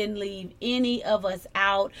that. He didn't leave any of us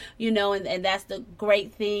out, and that's the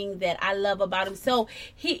great thing that I love about him. So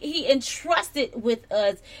he entrusted with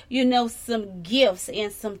us, some gifts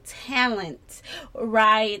and some talents,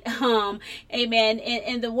 right? Amen.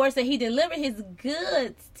 And the words that he delivered his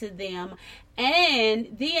goods to them,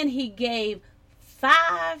 and then he gave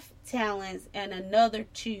 5 talents and another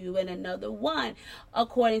 2 and another 1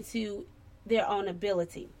 according to their own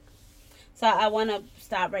ability. So I want to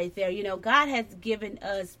stop right there. God has given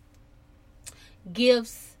us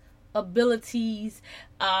gifts, abilities,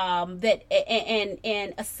 that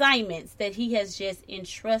and assignments that he has just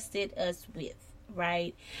entrusted us with,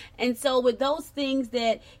 right? And so with those things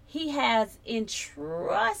that he has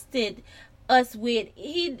entrusted us with,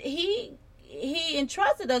 he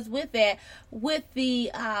entrusted us with that, with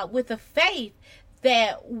the faith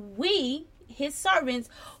that we, his servants,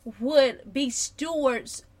 would be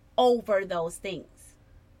stewards over those things.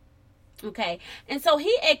 Okay. And so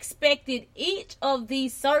he expected each of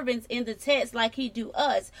these servants in the text, like he do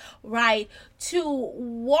us, right, to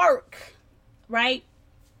work, right,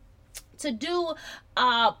 to do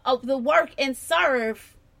the work and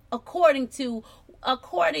serve according to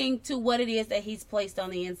what it is that he's placed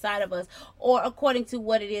on the inside of us, or according to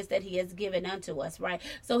what it is that he has given unto us, right?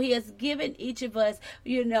 So he has given each of us,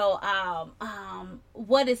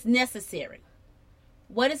 what is necessary,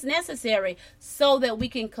 what is necessary so that we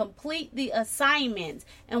can complete the assignments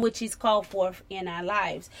in which he's called forth in our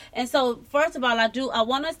lives. And so, first of all, I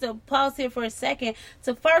want us to pause here for a second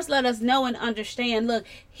to first let us know and understand, look,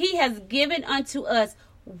 he has given unto us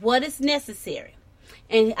what is necessary.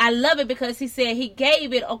 And I love it because he said he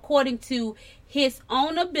gave it according to his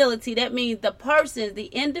own ability. That means the person, the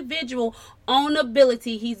individual own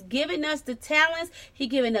ability. He's given us the talents. He's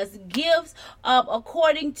given us gifts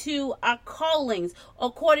according to our callings,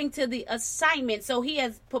 according to the assignment. So he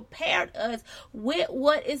has prepared us with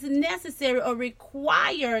what is necessary or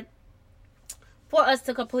required for us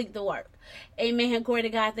to complete the work. Amen. Glory to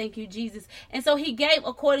God. Thank you, Jesus. And so he gave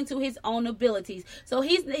according to his own abilities. So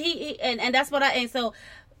and that's what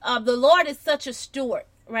the Lord is such a steward,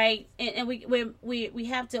 right? And we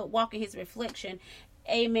have to walk in his reflection.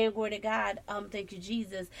 Amen. Glory to God. Thank you,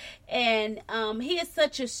 Jesus. And he is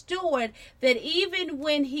such a steward that even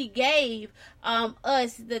when he gave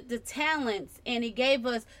us the talents and he gave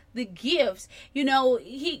us the gifts,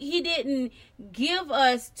 he didn't give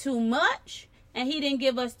us too much. And he didn't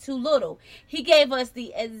give us too little. He gave us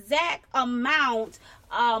the exact amount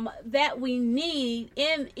that we need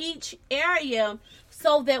in each area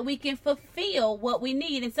so that we can fulfill what we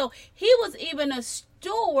need. And so he was even a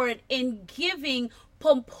steward in giving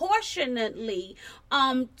proportionately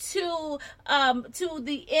to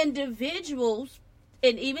the individuals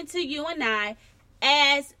and even to you and I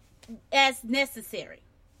as necessary.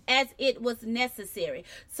 As it was necessary.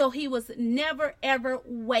 So he was never, ever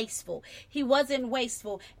wasteful. He wasn't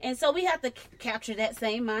wasteful. And so we have to capture that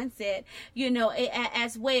same mindset,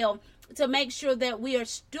 as well, to make sure that we are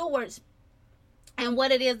stewards and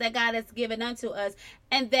what it is that God has given unto us,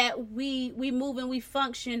 and that we move and we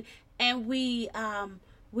function, and we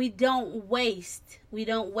don't waste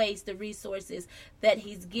the resources that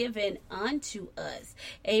he's given unto us.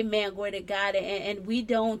 Amen. Glory to God. And we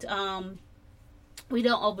don't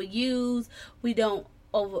overuse, we don't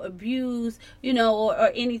over abuse,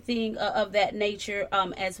 or anything of that nature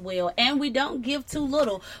as well. And we don't give too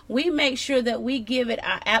little. We make sure that we give it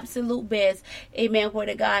our absolute best. Amen. Glory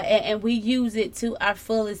to God. And we use it to our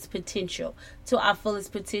fullest potential,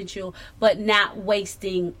 but not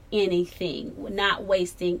wasting anything.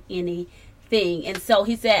 And so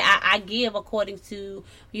he said, I give according to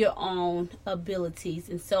your own abilities.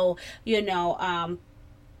 And so,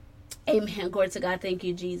 amen. Glory to God. Thank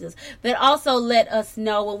you, Jesus. That also let us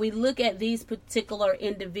know when we look at these particular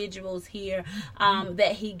individuals here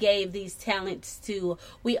that he gave these talents to,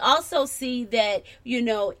 we also see that,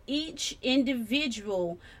 each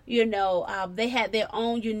individual, they had their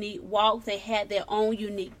own unique walk. They had their own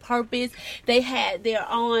unique purpose. They had their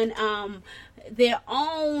own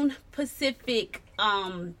specific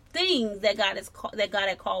things that God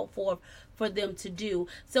had called for them to do.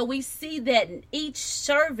 So we see that each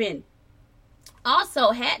servant also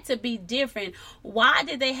had to be different. Why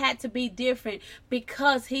did they have to be different?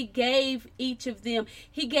 Because he gave to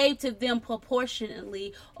them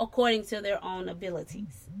proportionately according to their own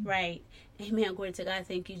abilities, right? Amen. Glory to God.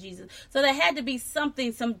 Thank you, Jesus. So there had to be some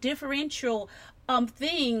differential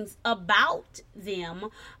things about them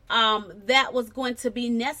that was going to be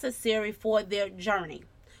necessary for their journey,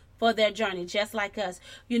 just like us,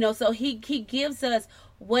 so he gives us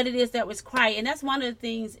what it is that was required. And that's one of the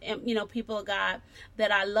things, people of God,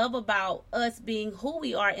 that I love about us being who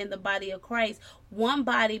we are in the body of Christ. One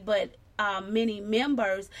body, but many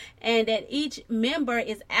members, and that each member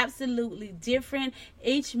is absolutely different.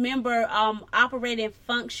 Each member operate and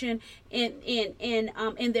function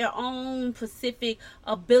in their own specific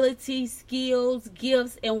abilities, skills,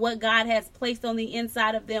 gifts, and what God has placed on the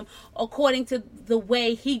inside of them according to the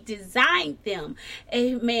way he designed them.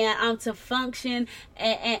 Amen. To function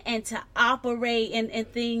and to operate in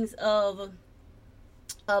things of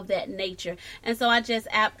that nature. And so I just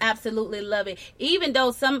absolutely love it. Even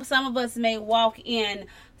though some of us may walk in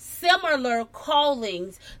similar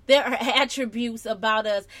callings, there are attributes about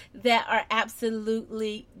us that are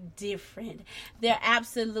absolutely different. They're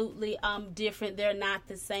absolutely different. They're not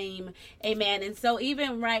the same. Amen. And so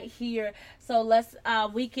even right here, so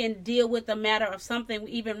we can deal with the matter of something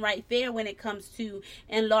even right there when it comes to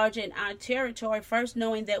enlarging our territory. First,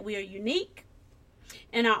 knowing that we are unique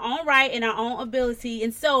in our own right, in our own ability.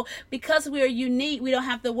 And so because we are unique, we don't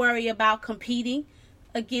have to worry about competing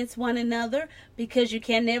against one another, because you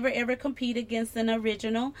can never ever compete against an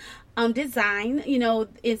original design,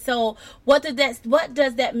 and so what does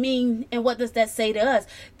that mean, and what does that say to us?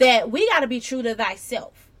 That we got to be true to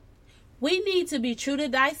thyself. we need to be true to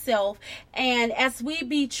thyself. And as we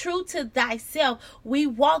be true to thyself, we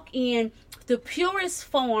walk in the purest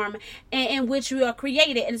form in which we are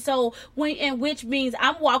created. And so which means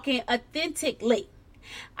I'm walking authentically.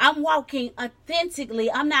 I'm walking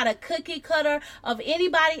authentically. I'm not a cookie cutter of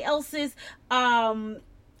anybody else's design.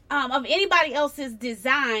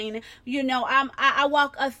 I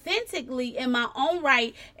walk authentically in my own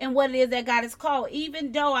right in what it is that God has called.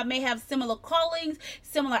 Even though I may have similar callings,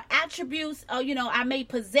 similar attributes, I may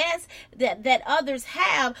possess that others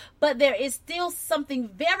have, but there is still something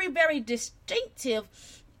very, very distinctive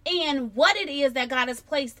in what it is that God has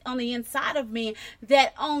placed on the inside of me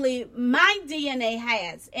that only my DNA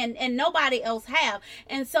has and nobody else have.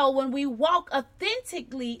 And so when we walk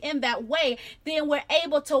authentically in that way, then we're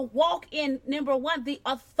able to walk in, number one, the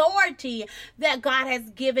authority that God has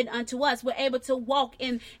given unto us. We're able to walk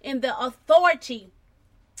in the authority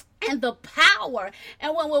and the power.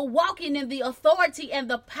 And when we're walking in the authority and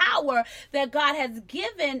the power that God has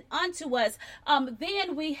given unto us,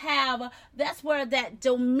 then we have, that's where that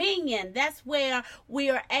dominion, that's where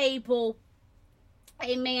we are able,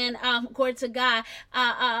 amen, glory to God,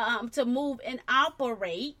 to move and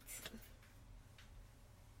operate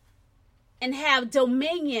and have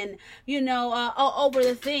dominion, over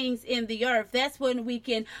the things in the earth. That's when we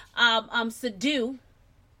can subdue.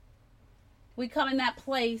 We come in that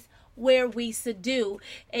place where we subdue,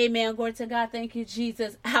 amen, glory to God, thank you,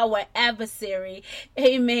 Jesus, our adversary,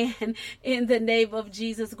 amen, in the name of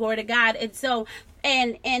Jesus, glory to God. And so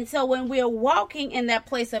when we're walking in that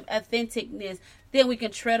place of authenticness, then we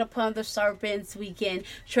can tread upon the serpents, we can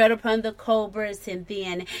tread upon the cobras, and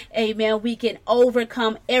then, amen, we can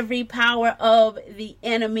overcome every power of the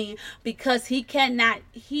enemy, because he cannot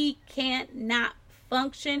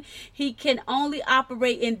function. He can only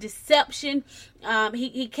operate in deception.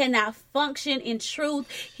 He cannot function in truth.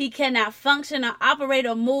 He cannot function or operate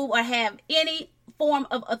or move or have any form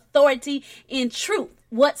of authority in truth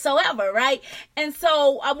whatsoever, right? And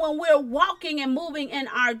so when we're walking and moving in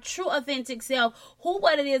our true authentic self,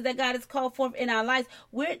 what it is that God has called forth in our lives,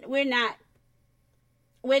 we're not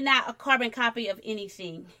a carbon copy of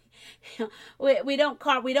anything. We don't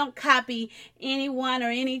copy anyone or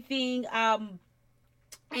anything.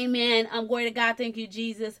 Amen. Glory to God. Thank you,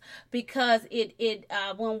 Jesus. Because if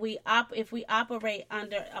we operate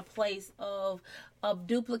under a place of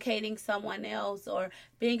duplicating someone else or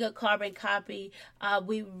being a carbon copy,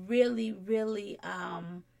 we really, really,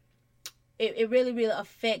 it really, really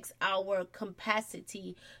affects our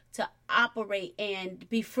capacity to operate and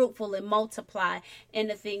be fruitful and multiply in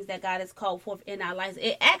the things that God has called forth in our lives.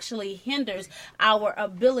 It actually hinders our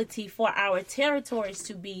ability for our territories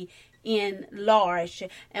to be enlarged,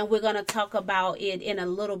 and we're going to talk about it in a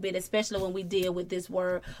little bit, especially when we deal with this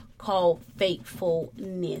word called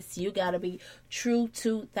faithfulness. You got to be true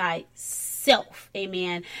to thyself,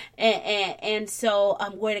 amen. And so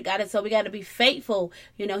glory to God. And so we got to be faithful.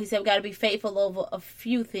 He said we got to be faithful over a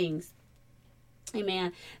few things.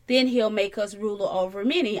 Amen. Then he'll make us ruler over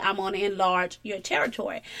many. I'm going to enlarge your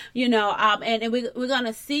territory. And we're going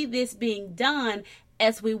to see this being done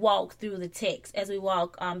as we walk through the text,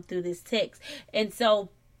 through this text. And so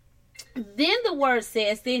then the word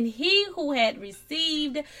says, then he who had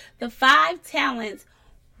received the 5 talents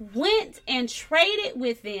went and traded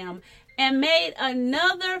with them and made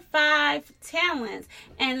another 5 talents.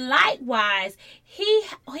 And likewise,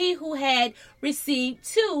 he who had received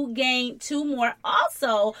 2 gained 2 more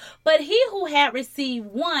also. But he who had received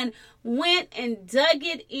 1 went and dug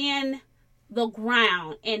it in the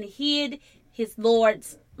ground and hid his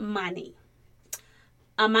Lord's money.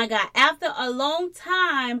 Oh my God. After a long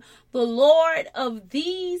time, the Lord of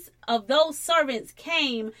those servants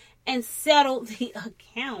came and settled the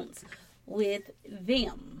accounts with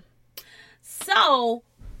them. So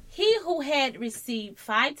he who had received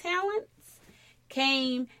 5 talents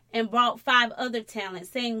came and brought 5 other talents,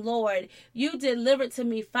 saying, Lord, you delivered to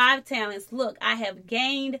me 5 talents. Look, I have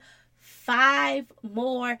gained 5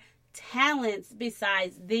 more talents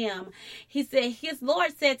besides them. He said, his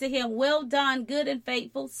Lord said to him, well done, good and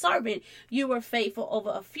faithful servant. You were faithful over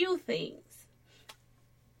a few things.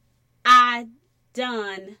 Well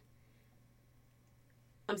done,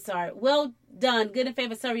 good and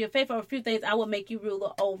faithful servant. You're faithful over a few things. I will make you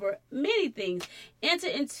ruler over many things. Enter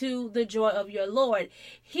into the joy of your Lord.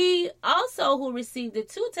 He also who received the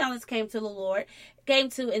 2 talents came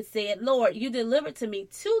to and said, Lord, you delivered to me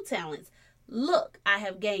 2 talents. Look, I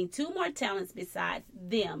have gained 2 more talents besides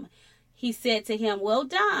them. He said to him, well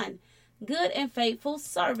done, good and faithful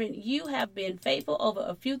servant. You have been faithful over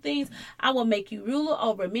a few things. I will make you ruler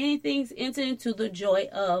over many things. Enter into the joy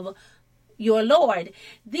of your Lord.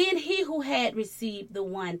 Then he who had received the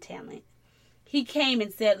 1 talent, he came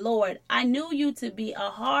and said, Lord, I knew you to be a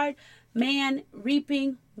hard man,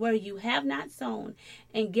 reaping where you have not sown,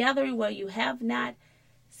 and gathering where you have not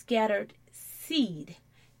scattered seed.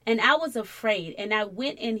 And I was afraid, and I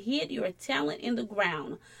went and hid your talent in the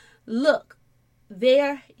ground. Look,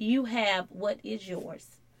 there you have what is yours.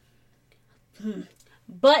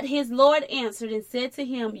 But his Lord answered and said to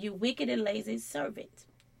him, you wicked and lazy servant.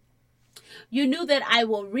 You knew that I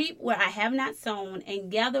will reap where I have not sown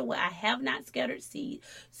and gather where I have not scattered seed.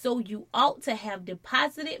 So you ought to have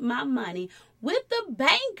deposited my money with the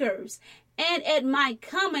bankers. And at my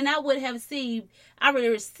coming, I would have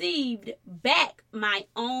received back my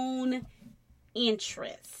own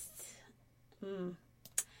interest.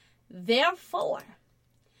 Therefore,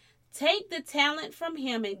 take the talent from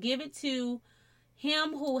him and give it to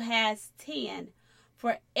him who has 10.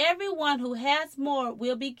 For everyone who has more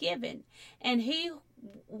will be given, and he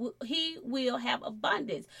will have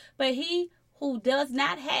abundance. But he who does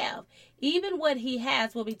not have, even what he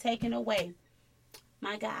has will be taken away.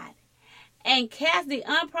 My God. And cast the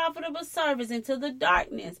unprofitable servants into the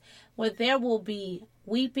darkness, where there will be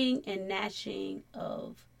weeping and gnashing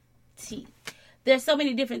of teeth. There's so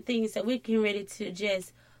many different things that we're getting ready to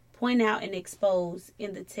just point out and expose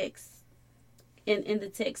in the text, in the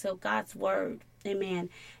text of God's word. Amen.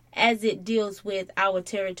 As it deals with our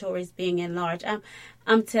territories being enlarged.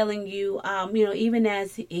 I'm telling you, even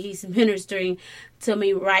as he's ministering to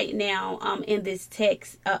me right now, in this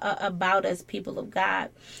text about us, people of God,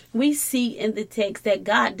 we see in the text that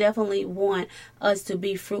God definitely wants us to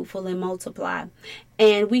be fruitful and multiply.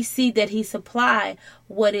 And we see that he supplied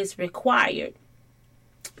what is required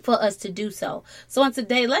for us to do so. So on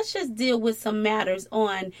today, let's just deal with some matters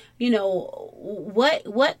on,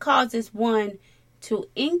 what causes one to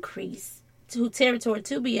increase, to territory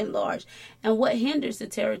to be enlarged, and what hinders the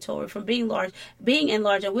territory from being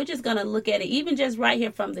enlarged. And we're just going to look at it even just right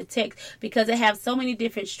here from the text, because it has so many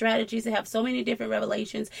different strategies, it have so many different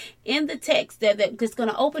revelations in the text that just going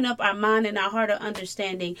to open up our mind and our heart of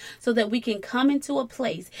understanding so that we can come into a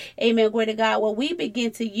place, amen, glory to God, where we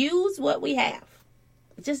begin to use what we have.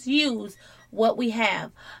 Just use what we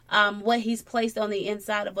have, what he's placed on the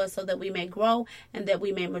inside of us, so that we may grow and that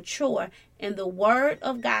we may mature in the word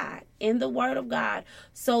of God,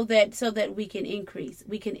 so that we can increase.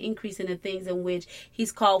 We can increase in the things in which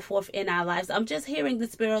he's called forth in our lives. I'm just hearing the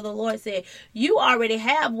Spirit of the Lord say, you already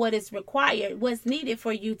have what is required, what's needed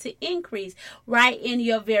for you to increase right in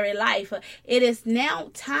your very life. It is now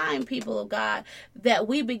time, people of God, that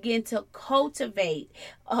we begin to cultivate.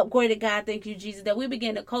 Glory to God. Thank you, Jesus. That we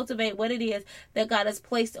begin to cultivate what it is that God has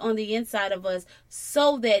placed on the inside of us,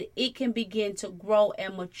 so that it can begin to grow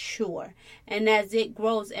and mature. And as it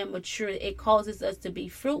grows and matures, it causes us to be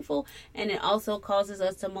fruitful, and it also causes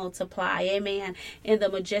us to multiply. Amen. In the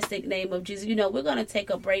majestic name of Jesus. We're going to take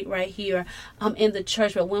a break right here in the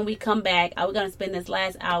church. But when we come back, we're going to spend this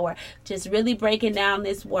last hour just really breaking down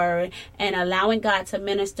this word and allowing God to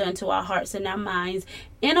minister into our hearts and our minds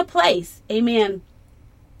in a place. Amen.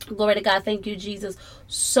 Glory to God. Thank you, Jesus.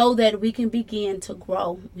 So that we can begin to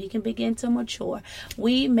grow. We can begin to mature.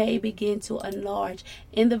 We may begin to enlarge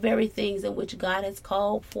in the very things in which God has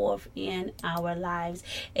called forth in our lives.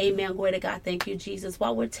 Amen. Glory to God. Thank you, Jesus.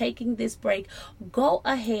 While we're taking this break, go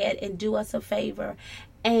ahead and do us a favor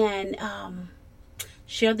and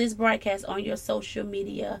share this broadcast on your social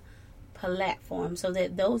media platform, so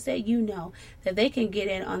that those that that they can get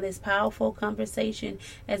in on this powerful conversation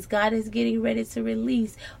as God is getting ready to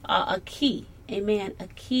release a key. Amen. A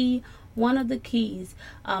key, one of the keys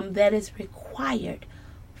that is required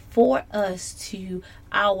for our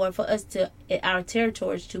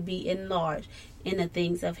territories to be enlarged in the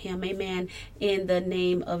things of him. Amen. In the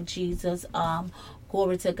name of Jesus.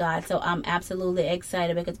 Glory to God. So I'm absolutely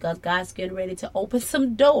excited, because God's getting ready to open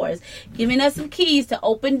some doors, giving us some keys to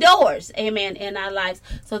open doors, amen, in our lives,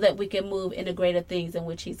 so that we can move into greater things in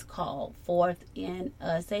which he's called forth in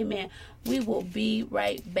us. Amen. We will be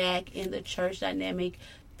right back in the church dynamic,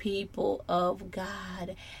 people of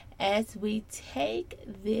God, as we take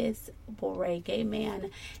this break.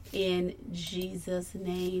 Amen. In Jesus'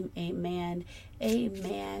 name, amen,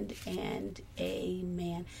 amen, and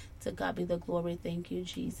amen. To God be the glory. Thank you,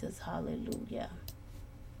 Jesus. Hallelujah.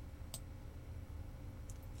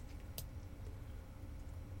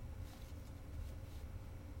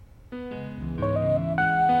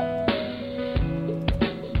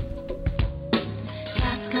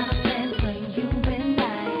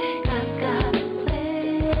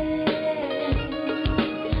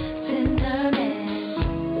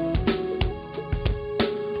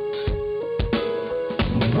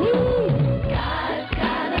 Woo!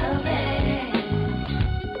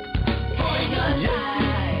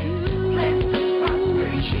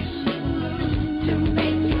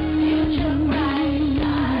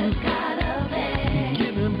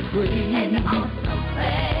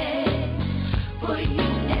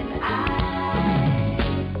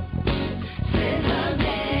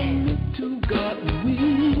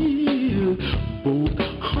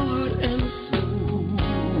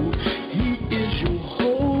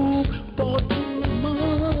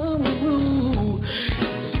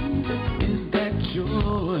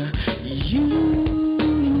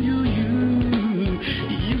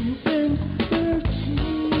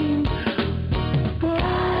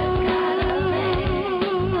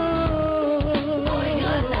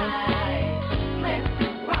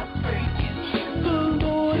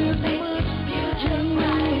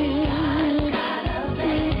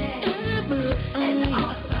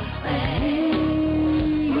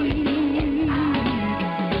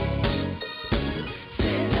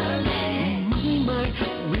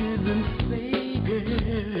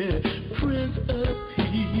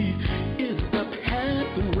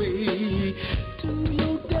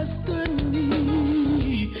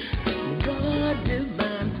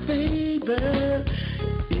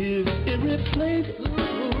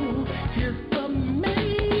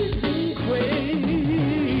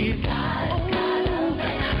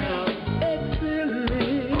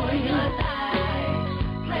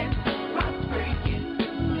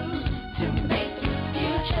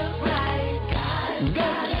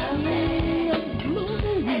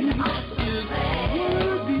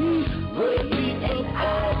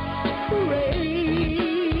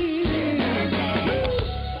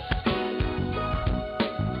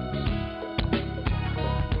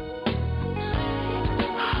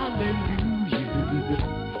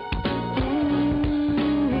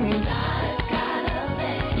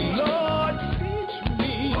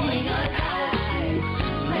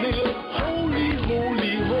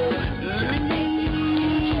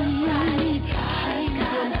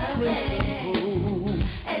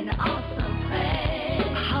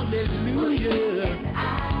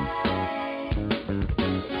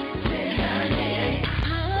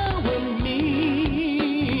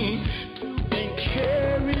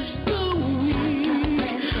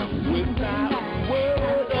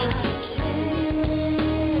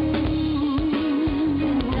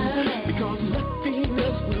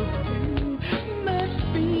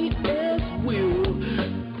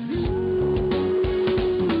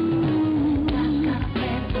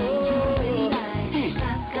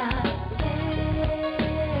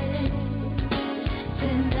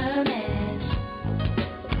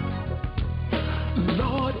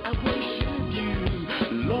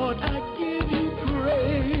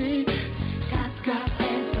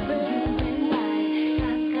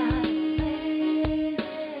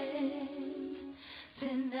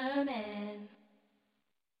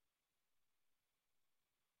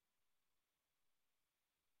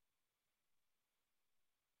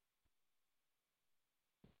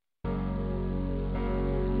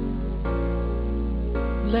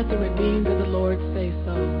 Let the redeemed of the Lord say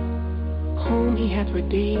so, whom he hath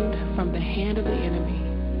redeemed from the hand of the enemy.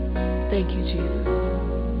 Thank you, Jesus.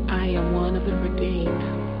 I am one of the redeemed.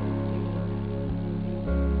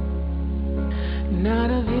 Not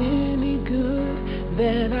of any good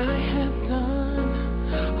that I have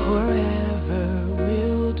done or ever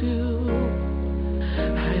will do.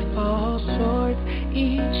 I fall short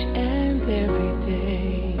each and every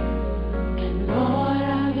day. And Lord,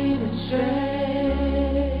 I've even strayed.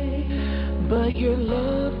 But your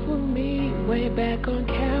love for me way back on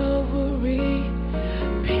Calvary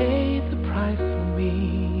paid the price for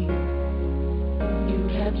me. You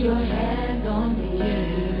kept your hand on me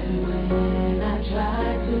when I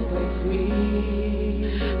tried to break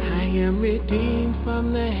free. I am redeemed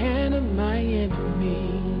from the hand of my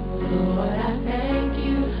enemy. Lord, I thank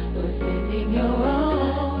you for sending your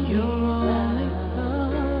only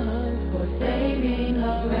Son, for saving a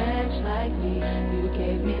wretch like me. You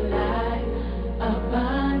gave me life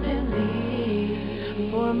abundantly.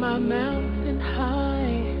 For my mountain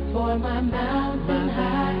high,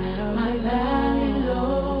 my valley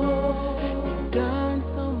low. You've done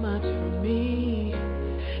so much for me.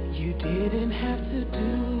 You didn't have to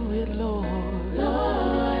do it, Lord.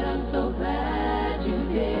 Lord, I'm so glad you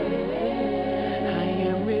did. I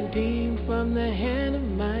am redeemed from the hand of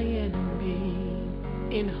my enemy,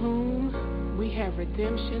 in whom we have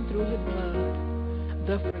redemption through his blood,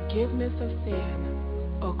 the forgiveness of sin,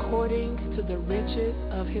 according to the riches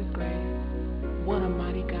of his grace. What a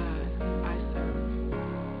mighty God I serve.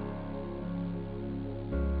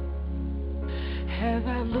 As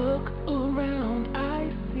I look around,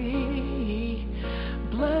 I see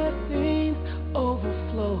blessings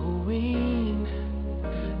overflowing,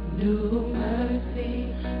 new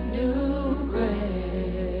mercy, new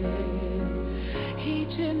grace,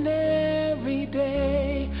 each and every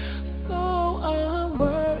day. So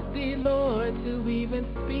unworthy, Lord, to even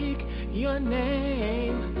speak your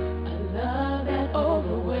name. A love that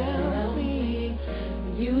overwhelmed me.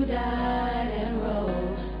 You died and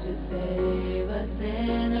rose to save a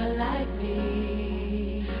sinner like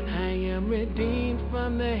me. I am redeemed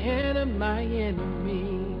from the hand of my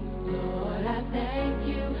enemy. Lord, I thank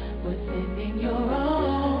you for sending your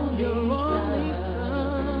only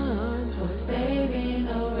Son, for saving a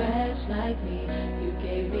wretch like me. You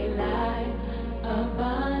gave me life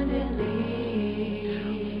abundantly.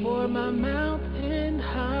 For my mountain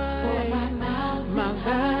high, my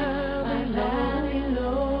valley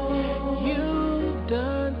low. You've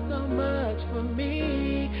done so much for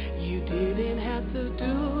me. You didn't have to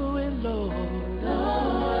do it, Lord.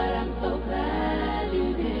 Lord, I'm so glad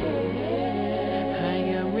you did. I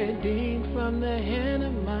am redeemed from the hand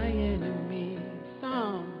of my enemy.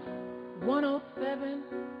 Psalms 107,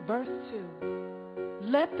 verse 2.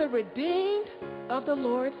 Let the redeemed of the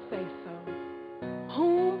Lord say so,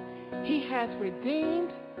 whom he hath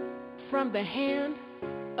redeemed from the hand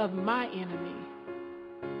of my enemy.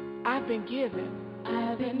 I've been given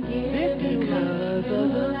because of the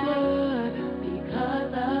blood.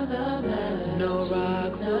 No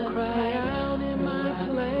rock will cry out in my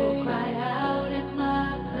place.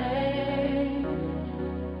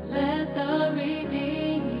 Let the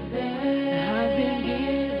redeemed say, I've been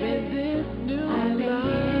given this new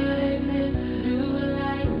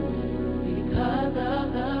life because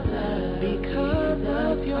of the blood. Because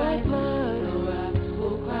of your blood, no rocks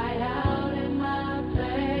will cry out in my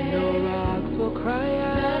place. No rocks will cry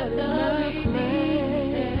out in my place.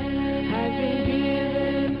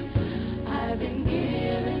 I've been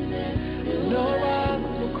given this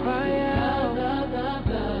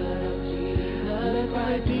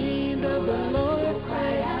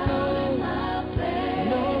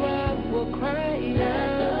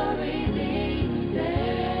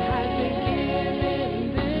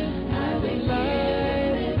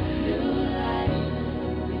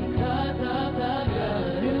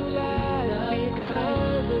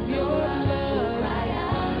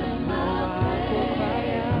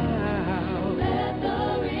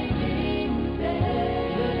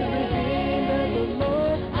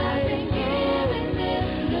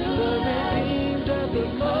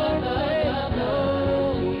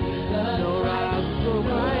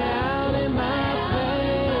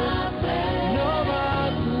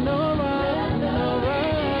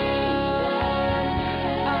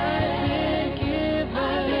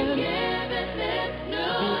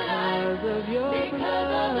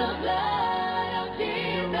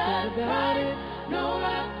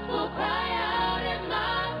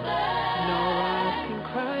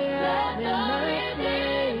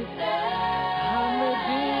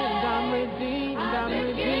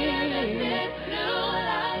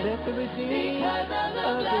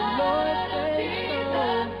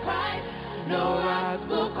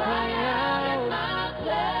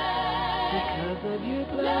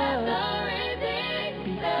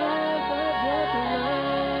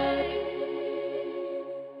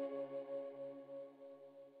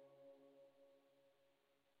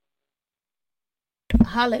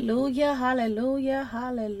Hallelujah, hallelujah,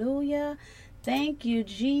 hallelujah. Thank you,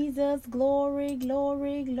 Jesus. Glory,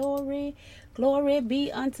 glory, glory. Glory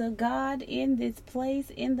be unto God in this place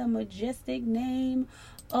in the majestic name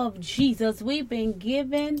of Jesus. We've been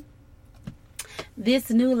given this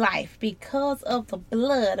new life because of the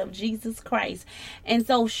blood of Jesus Christ. And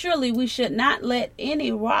so surely we should not let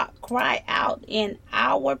any rock cry out in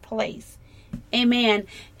our place. Amen.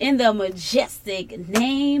 In the majestic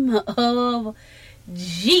name of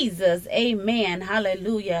Jesus. Amen.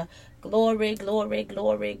 Hallelujah. Glory, glory,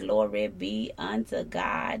 glory, glory be unto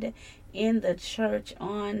God in the church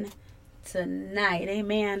on tonight.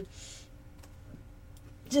 Amen.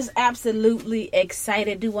 Just absolutely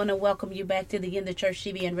excited. Do want to welcome you back to the In the Church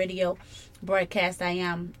TV and radio broadcast. I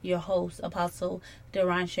am your host, Apostle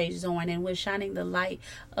Deranche Zorn, and we're shining the light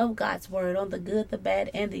of God's word on the good, the bad,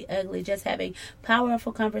 and the ugly. Just having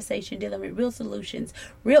powerful conversation, dealing with real solutions,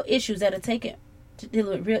 real issues that are taking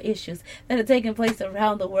place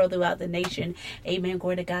around the world, throughout the nation. Amen.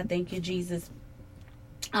 Glory to God. Thank you, Jesus.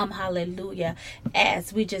 Hallelujah.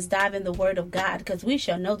 As we just dive in the word of God, because we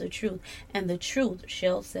shall know the truth, and the truth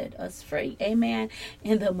shall set us free. Amen.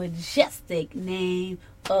 In the majestic name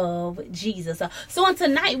of Jesus. So on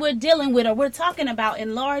tonight, we're talking about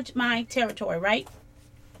Enlarge My Territory, right?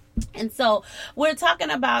 And so we're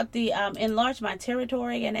talking about the Enlarge My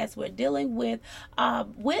Territory, and as we're dealing with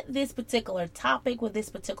this particular topic, with this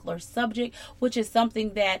particular subject, which is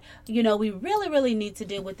something that, we really, really need to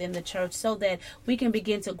deal with in the church so that we can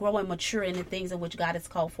begin to grow and mature in the things in which God has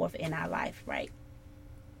called forth in our life, right?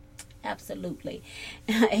 Absolutely.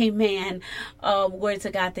 Amen. Glory to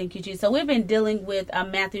God. Thank you, Jesus. So we've been dealing with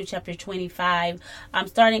Matthew chapter 25. I'm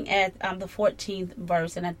starting at the 14th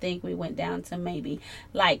verse, and I think we went down to maybe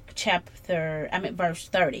like verse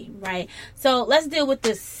 30, right? So let's deal with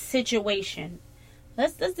this situation.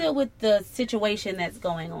 Let's deal with the situation that's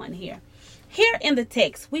going on here. Here in the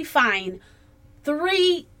text, we find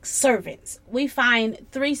three servants.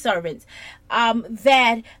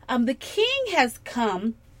 That the king has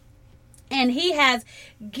come, and he has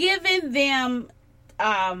given them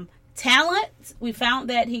talents. We found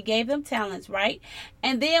that he gave them talents, right?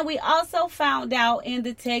 And then we also found out in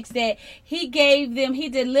the text that he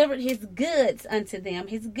delivered his goods unto them,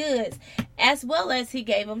 his goods, as well as he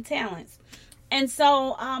gave them talents. And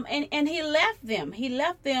so, and he left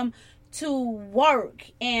them to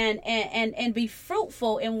work and be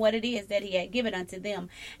fruitful in what it is that he had given unto them.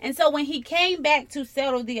 And so when he came back to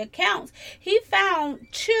settle the accounts, he found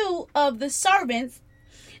two of the servants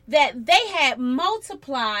that they had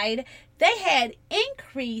multiplied, they had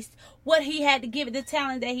increased what he had to give, the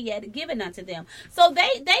talent that he had given unto them. So they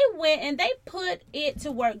went and they put it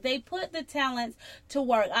to work. They put the talents to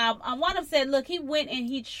work. One of them said, look, he went and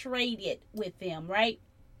he traded with them, right?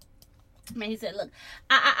 Man, he said, look,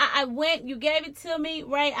 I went, you gave it to me,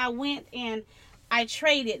 right? I went and I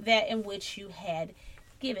traded that in which you had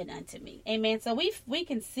given unto me. Amen. So we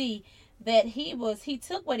can see that he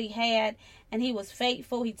took what he had and he was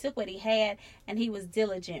faithful. He took what he had and he was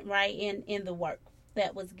diligent, right? In the work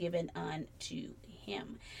that was given unto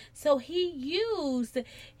him. So he used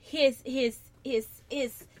his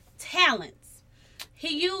talents.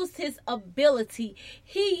 He used his ability.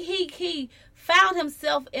 He found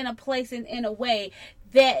himself in a place in a way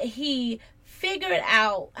that he figured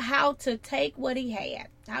out how to take what he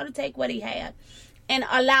had, and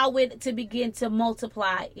allow it to begin to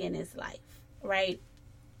multiply in his life, right?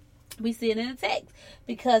 We see it in the text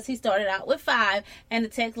because he started out with 5, and the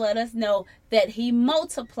text let us know that he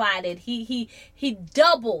multiplied it. He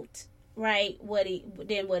doubled, right, what he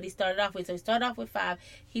started off with. So he started off with 5,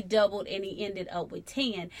 he doubled, and he ended up with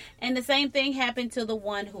 10. And the same thing happened to the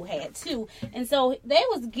one who had 2. And so they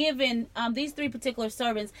was given, these 3 particular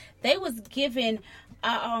servants, they was given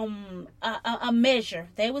a measure.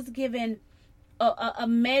 They was given a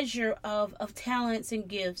measure of talents and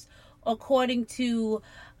gifts according to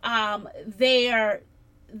their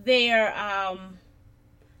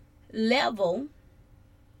level.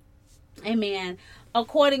 Amen.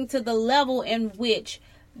 According to the level in which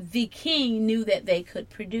the king knew that they could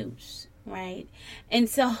produce, right? And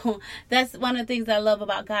so that's one of the things I love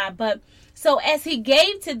about God. But so as he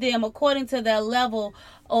gave to them according to their level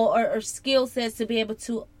or skill sets to be able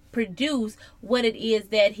to produce what it is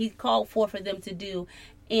that he called for them to do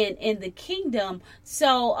in the kingdom.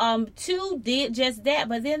 So 2 did just that,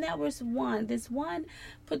 but then there was this one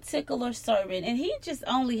particular servant, and he just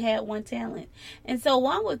only had 1 talent. And so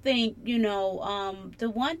one would think, the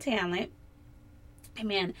 1 talent,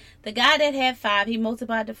 amen, the guy that had 5, he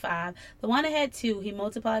multiplied to 5. The one that had 2, he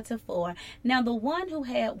multiplied to 4. Now the one who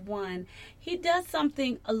had 1, he does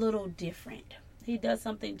something a little different. He does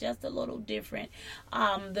something just a little different.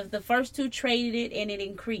 The first two traded it and it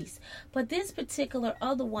increased. But this particular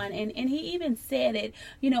other one, and he even said it,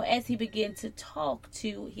 as he began to talk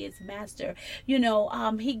to his master, he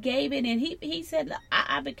gave it and he said,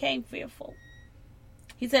 I became fearful.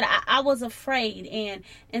 He said, I was afraid.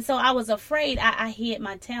 And so I was afraid. I hid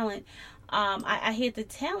my talent. I hid the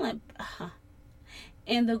talent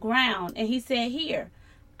in the ground. And he said, here,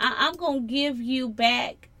 I'm going to give you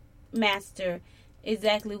back, master,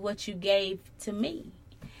 exactly what you gave to me.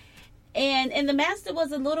 And the master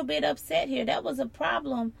was a little bit upset here. That was a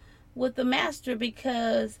problem with the master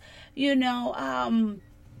because,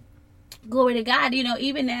 glory to God,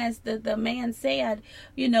 even as the man said,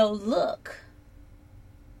 look,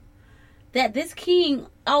 that this king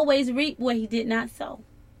always reaped where he did not sow.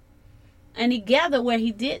 And he gathered where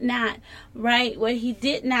he did not, right? Where he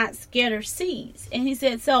did not scatter seeds. And he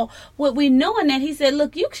said, so what we know in that, he said,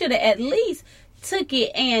 look, you should have at least took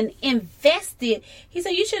it and invested. He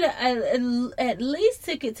said, you should have at least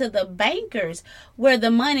took it to the bankers where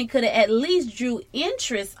the money could have at least drew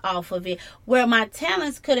interest off of it. Where my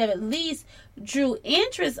talents could have at least drew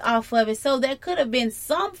interest off of it. So there could have been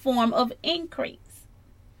some form of increase.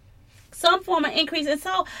 Some form of increase. And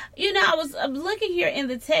so, I was looking here in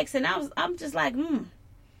the text and I'm just like,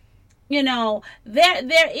 there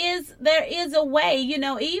is a way,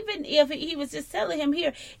 even if he was just telling him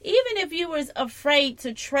here, even if you was afraid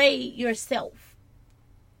to trade yourself,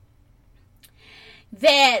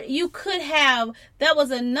 that you could have, that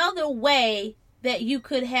was another way that you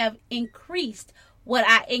could have increased what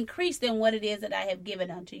I increased in what it is that I have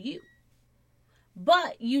given unto you.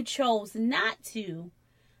 But you chose not to,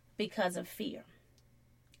 because of fear.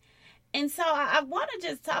 And so I want to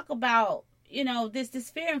just talk about,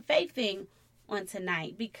 this fear and faith thing on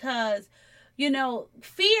tonight, because,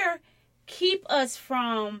 fear keep us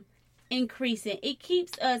from increasing. It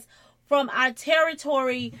keeps us from our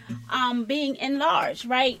territory being enlarged,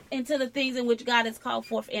 right, into the things in which God has called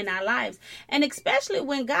forth in our lives. And especially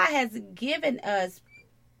when God has given us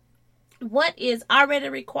what is already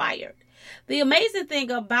required. The amazing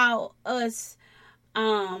thing about us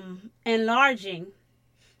enlarging,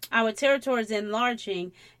 our territories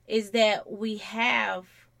enlarging, is that we have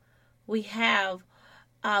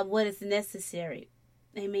what is necessary.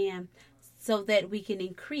 Amen. So that we can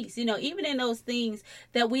increase, even in those things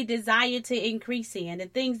that we desire to increase in, the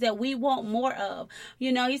things that we want more of.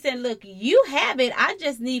 He said, look, you have it. I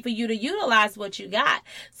just need for you to utilize what you got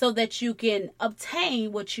so that you can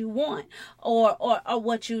obtain what you want or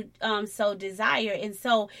what you so desire. And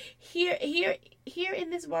so here in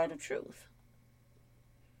this word of truth,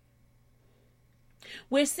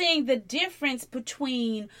 we're seeing the difference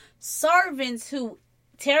between servants who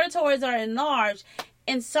territories are enlarged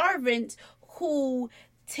and servants who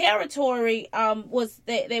territory was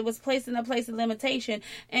placed in a place of limitation.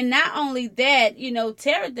 And not only that,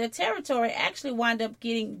 the territory actually wound up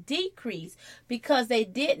getting decreased because they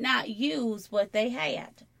did not use what they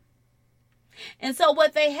had. And so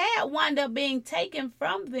what they had wound up being taken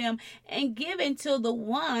from them and given to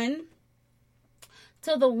one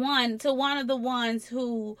of the ones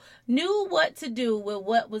who knew what to do with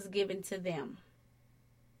what was given to them.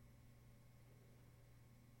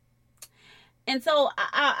 And so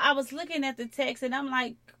I was looking at the text and I'm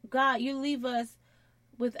like, God, you leave us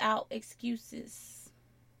without excuses.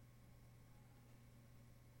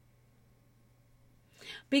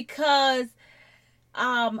 Because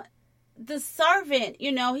the servant,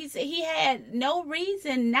 he had no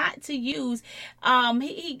reason not to use.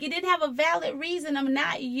 He didn't have a valid reason of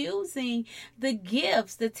not using the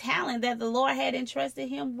gifts, the talent that the Lord had entrusted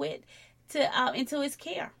him with into his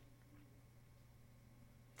care.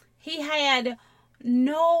 He had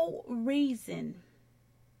no reason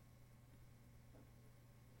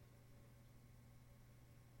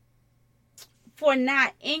for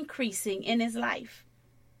not increasing in his life.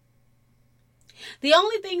 The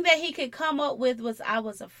only thing that he could come up with was, I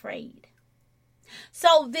was afraid.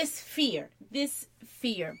 So this fear,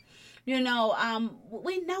 we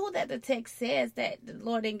know that the text says that the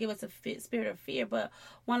Lord didn't give us a spirit of fear, but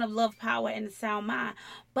one of love, power, and a sound mind.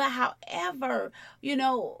 But however,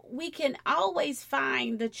 we can always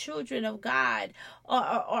find the children of God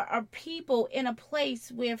or people in a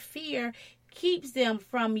place where fear keeps them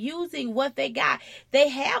from using what they got. They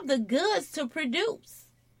have the goods to produce.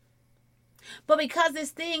 But because this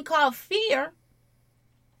thing called fear,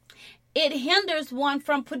 it hinders one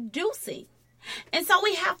from producing. And so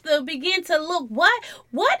we have to begin to look,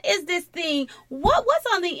 what is this thing? What's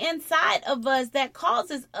on the inside of us that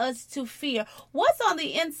causes us to fear? What's on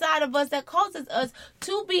the inside of us that causes us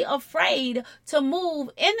to be afraid to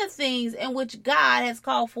move in the things in which God has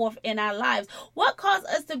called forth in our lives? What caused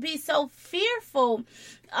us to be so fearful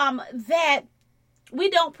that we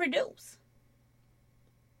don't produce?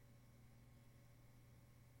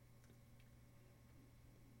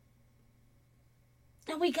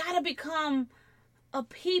 And we got to become a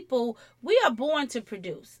people. We are born to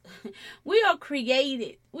produce. We are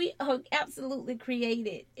created. We are absolutely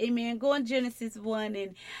created. Amen. Go in Genesis 1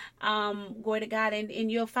 and glory to God.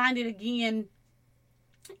 And you'll find it again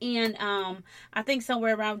in, I think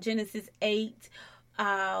somewhere around Genesis 8.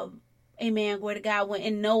 Amen. Glory to God.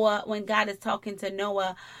 When God is talking to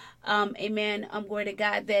Noah, amen. Glory to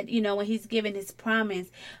God that, when he's giving his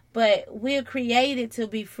promise, but we're created to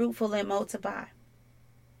be fruitful and multiply.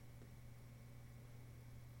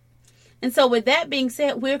 And so with that being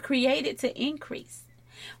said, we're created to increase.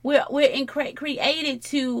 We're created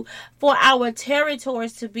for our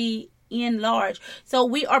territories to be enlarged. So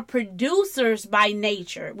we are producers by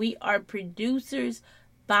nature. We are producers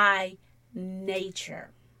by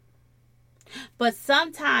nature. But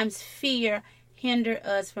sometimes fear hinder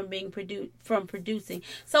us from producing.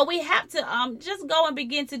 So we have to just go and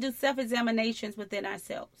begin to do self-examinations within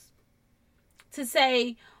ourselves. To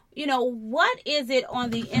say, what is it on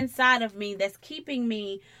the inside of me that's keeping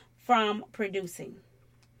me from producing?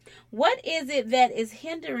 What is it that is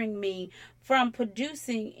hindering me from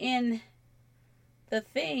producing in the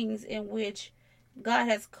things in which God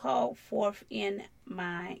has called forth in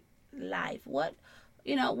my life? What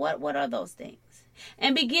are those things?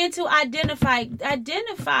 And begin to identify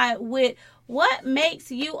with what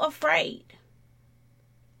makes you afraid.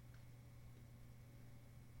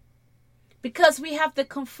 Because we have to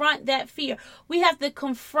confront that fear. We have to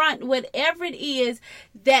confront whatever it is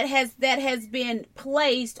that has been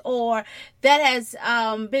placed or that has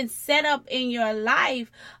been set up in your life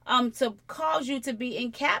to cause you to be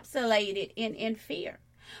encapsulated in fear.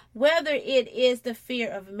 Whether it is the fear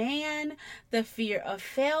of man, the fear of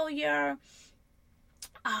failure,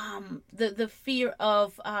 the fear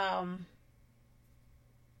of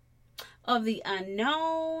the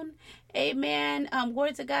unknown. Amen.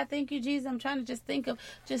 Glory to God. Thank you, Jesus. I'm trying to just think of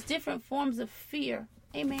just different forms of fear.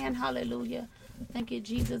 Amen. Hallelujah. Thank you,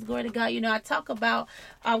 Jesus. Glory to God. I talk about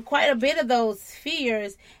quite a bit of those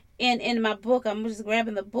fears in my book. I'm just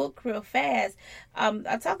grabbing the book real fast.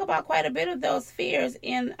 I talk about quite a bit of those fears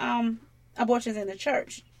in Abortions in the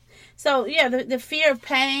Church. So, yeah, the fear of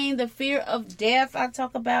pain, the fear of death, I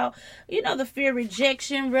talk about, the fear of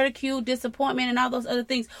rejection, ridicule, disappointment, and all those other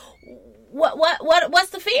things. What's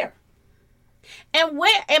the fear? And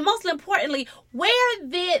most importantly, where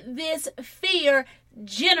did this fear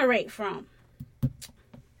generate from?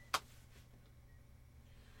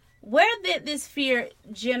 Where did this fear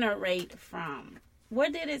generate from?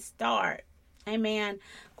 Where did it start? Amen.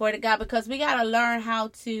 Glory to God. Because we got to learn how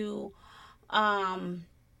to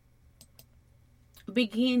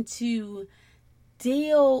begin to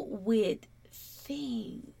deal with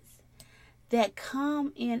things that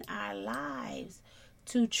come in our lives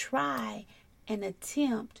to try and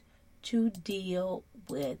attempt to deal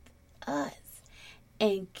with us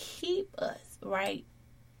and keep us, right?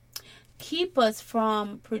 Keep us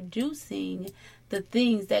from producing the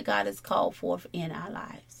things that God has called forth in our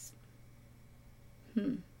lives.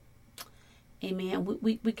 Amen.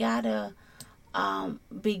 We gotta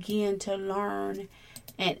begin to learn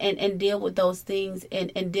and deal with those things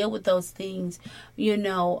and deal with those things,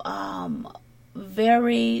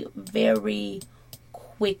 very, very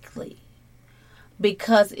quickly.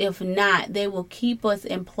 Because if not, they will keep us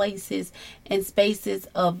in places and spaces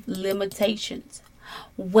of limitations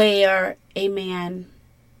where, amen,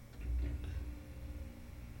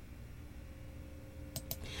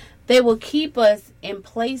 they will keep us in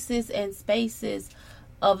places and spaces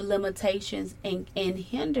of limitations and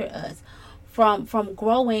hinder us from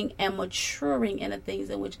growing and maturing in the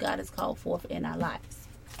things in which God has called forth in our lives.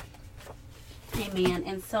 Amen.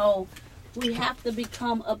 And so we have to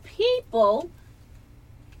become a people.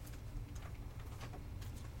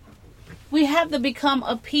 We have to become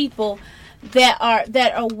a people that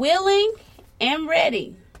are willing and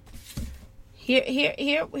ready.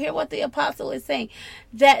 Hear what the apostle is saying.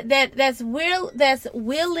 That's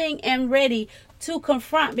willing and ready to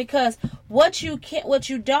confront, because what you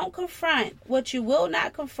don't confront, what you will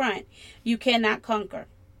not confront, you cannot conquer.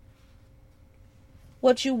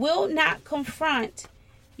 What you will not confront,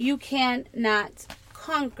 you cannot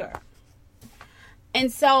conquer.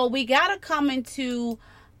 And so we gotta come into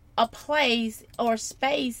a place or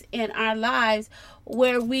space in our lives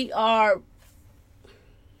where we are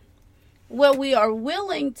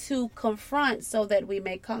willing to confront so that we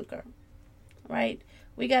may conquer, right?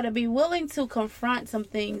 We got to be willing to confront some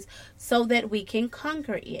things so that we can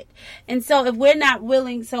conquer it. And so if we're not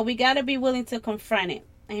willing, so we got to be willing to confront it.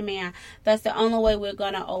 Amen. That's the only way we're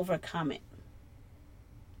going to overcome it.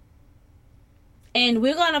 And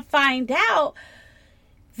we're going to find out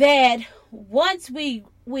that once we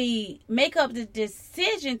make up the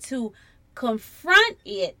decision to confront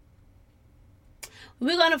it,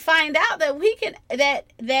 we're going to find out that we can that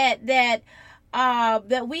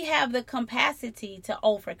we have the capacity to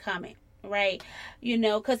overcome it, right?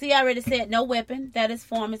 Because he already said no weapon that is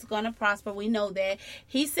formed is going to prosper. We know that.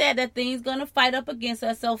 He said that things going to fight up against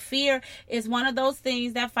us. So fear is one of those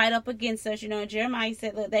things that fight up against us. And Jeremiah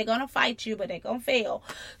said, look, they're going to fight you, but they're going to fail.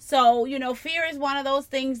 So, fear is one of those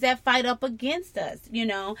things that fight up against us,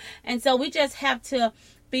 And so we just have to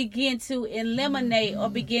begin to eliminate or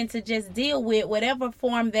begin to just deal with whatever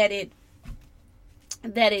form that it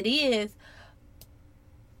is,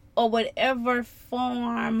 or whatever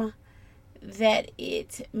form that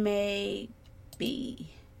it may be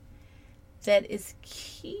that is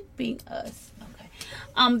keeping us,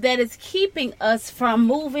 that is keeping us from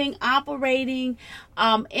moving, operating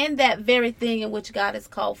in that very thing in which God has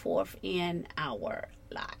called forth in our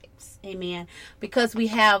lives. Amen. Because we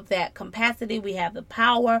have that capacity, we have the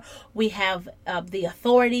power, we have the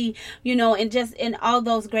authority, and just in all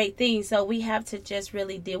those great things. So we have to just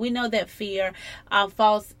really deal. We know that fear,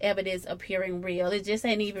 false evidence appearing real. It just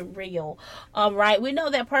ain't even real. Right. We know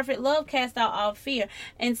that perfect love casts out all fear.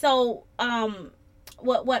 And so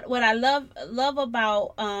what I love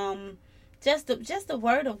about just the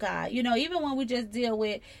word of God, even when we just deal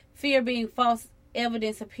with fear being false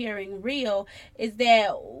evidence appearing real, is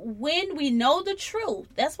that when we know the truth,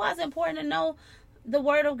 that's why it's important to know the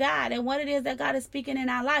word of God and what it is that God is speaking in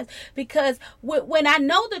our lives. Because when I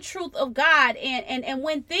know the truth of God, and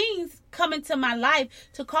when things come into my life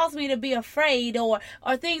to cause me to be afraid or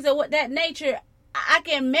things of that nature, I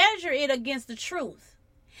can measure it against the truth.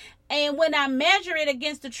 And when I measure it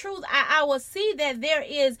against the truth, I will see that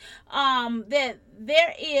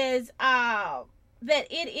that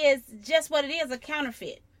it is just what it is, a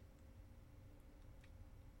counterfeit.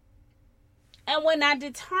 And when I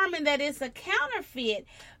determine that it's a counterfeit,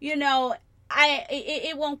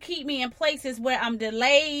 it won't keep me in places where I'm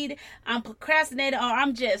delayed, I'm procrastinating, or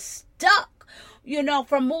I'm just stuck,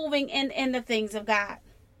 from moving in the things of God.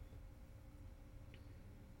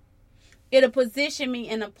 It'll position me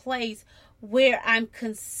in a place where I'm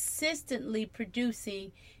consistently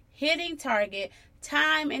producing, hitting target,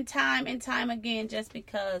 time and time and time again, just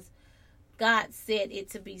because God said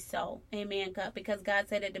it to be so. Amen. God, because God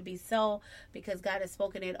said it to be so, because God has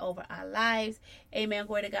spoken it over our lives. Amen.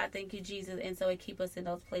 Glory to God. Thank you, Jesus. And so it keeps us in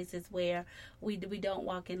those places where we don't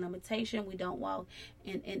walk in limitation. We don't walk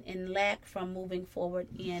in lack from moving forward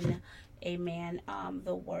in, amen,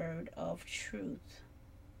 the word of truth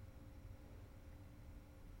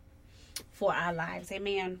for our lives.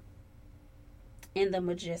 Amen. In the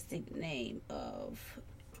majestic name of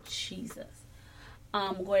Jesus.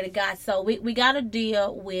 Glory to God. So we got to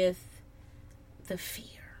deal with the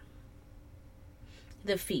fear.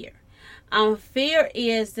 The fear. Fear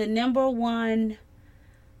is the number one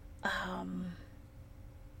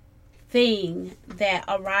thing that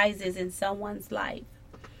arises in someone's life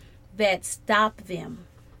that stop them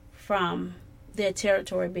from their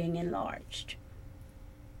territory being enlarged.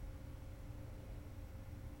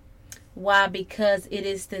 Why? Because it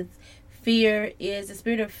is the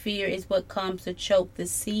spirit of fear is what comes to choke the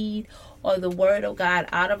seed or the word of God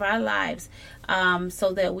out of our lives,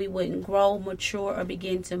 so that we wouldn't grow, mature, or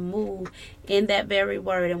begin to move in that very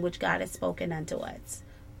word in which God has spoken unto us.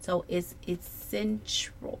 So it's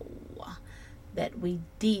essential that we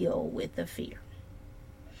deal with the fear.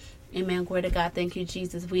 Amen. Glory to God. Thank you,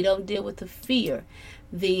 Jesus. If we don't deal with the fear,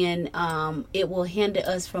 then it will hinder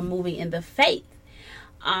us from moving in the faith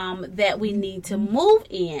that we need to move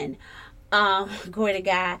in. Glory to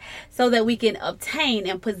God, so that we can obtain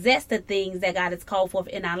and possess the things that God has called forth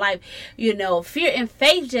in our life. Fear and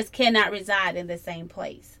faith just cannot reside in the same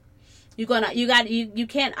place. You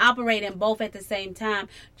can't operate in both at the same time.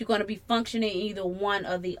 You're going to be functioning either one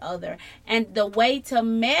or the other. And the way to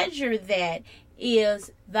measure that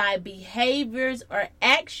is thy behaviors or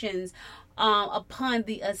actions upon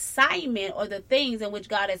the assignment or the things in which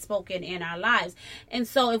God has spoken in our lives. And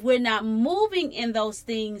so if we're not moving in those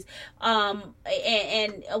things, and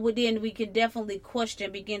then we can definitely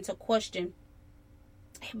begin to question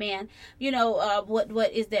Man,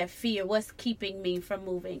 what is that fear? What's keeping me from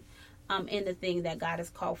moving in the thing that God has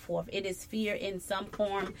called forth? It is fear in some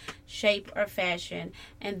form, shape, or fashion.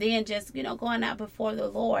 And then just, going out before the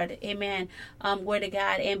Lord, amen, word of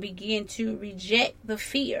God, and begin to reject the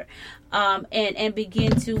fear, and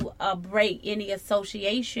begin to break any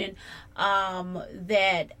association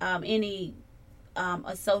any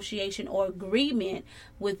association or agreement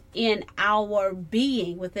within our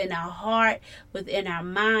being, within our heart, within our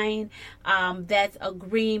mind, that's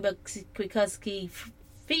agreeing, because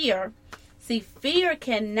fear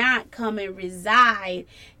cannot come and reside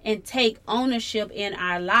and take ownership in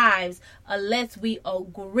our lives unless we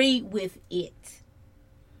agree with it,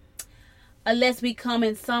 unless we come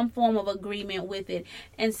in some form of agreement with it.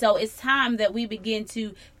 And so it's time that we begin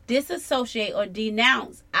to disassociate or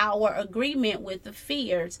denounce our agreement with the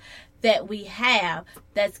fears that we have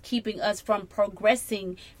that's keeping us from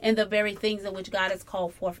progressing in the very things in which God has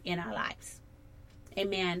called forth in our lives.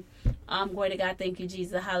 Amen. Glory to God. Thank you,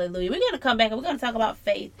 Jesus. Hallelujah. We're going to come back and we're going to talk about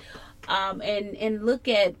faith, and look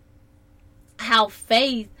at how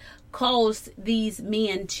faith caused these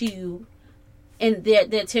men to, in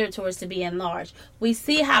their territories to be enlarged. We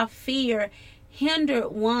see how fear hindered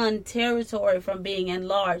one territory from being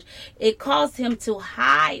enlarged. It caused him to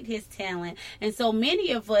hide his talent. And so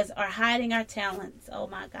many of us are hiding our talents. Oh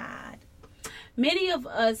my God. Many of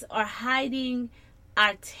us are hiding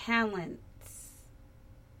our talents.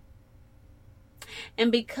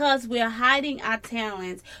 And because we're hiding our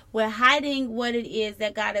talents, we're hiding what it is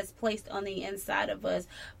that God has placed on the inside of us,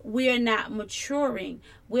 we're not maturing,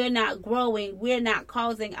 we're not growing, we're not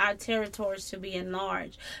causing our territories to be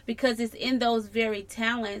enlarged. Because it's in those very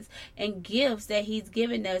talents and gifts that He's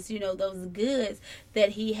given us, those goods that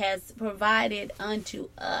He has provided unto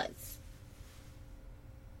us,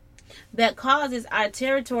 that causes our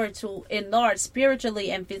territory to enlarge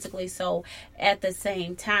spiritually and physically so at the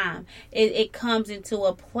same time. It comes into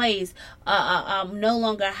a place no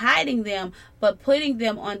longer hiding them, but putting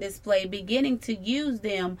them on display, beginning to use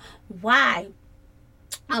them. Why?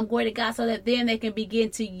 Glory to God, so that then they can begin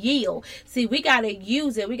to yield. See, we got to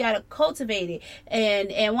use it. We got to cultivate it.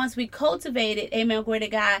 And once we cultivate it, amen, glory to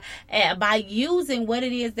God, by using what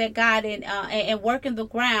it is that God and working the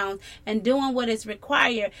ground and doing what is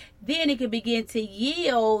required, then it can begin to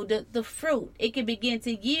yield the fruit. It can begin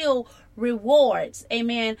to yield rewards.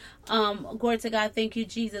 Amen. Glory to God. Thank you,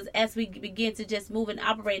 Jesus. As we begin to just move and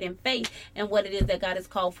operate in faith and what it is that God has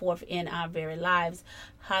called forth in our very lives.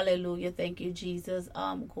 Hallelujah. Thank you, Jesus.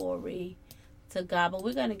 Glory to God. But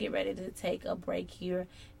we're going to get ready to take a break here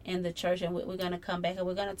in the church, and we're going to come back and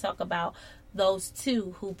we're going to talk about those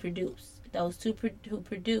two who produce. Those two who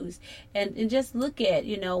produce, and just look at,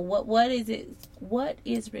 what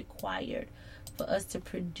is required for us to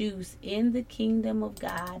produce in the kingdom of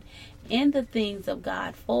God, in the things of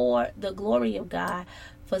God, for the glory of God,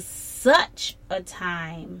 for such a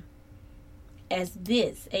time as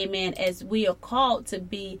this. Amen. As we are called to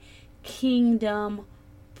be kingdom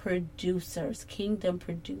producers.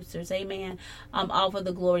 Amen. All for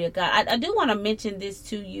the glory of God. I do want to mention this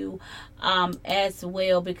to you as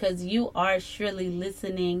well, because you are surely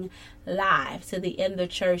listening live to the In the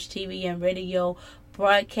Church TV and radio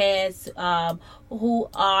broadcast, who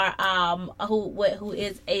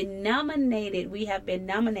is a nominated. We have been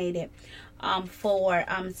nominated for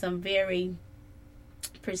some very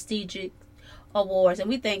prestigious awards, and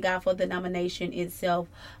we thank God for the nomination itself,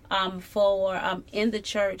 for In the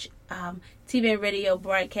Church TV and radio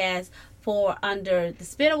broadcast, for under the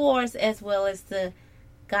Spin Awards as well as the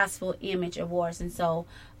Gospel Image Awards. And so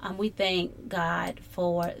we thank God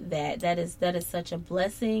for that. That is such a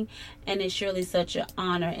blessing, and it's surely such an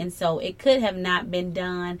honor. And so it could have not been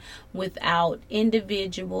done without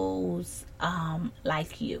individuals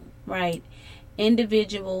like you, right?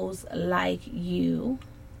 Individuals like you,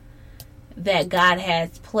 that God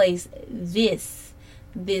has placed this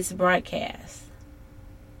broadcast.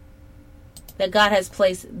 That God has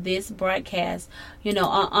placed this broadcast,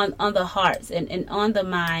 on the hearts and on the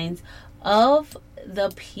minds of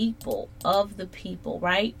the people,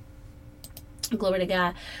 right? Glory to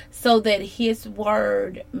God. So that His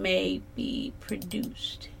word may be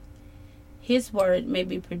produced. His word may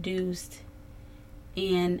be produced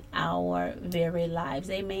in our very lives.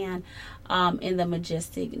 Amen. In the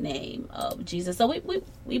majestic name of Jesus. So we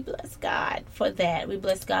bless God for that. We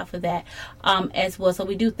bless God for that as well. So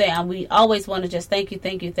we do thank. We always want to just thank you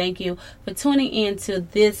for tuning in to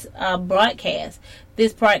this broadcast.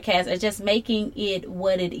 This broadcast, and just making it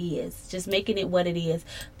what it is. Just making it what it is,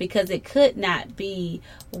 because it could not be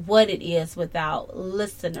what it is without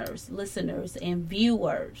listeners and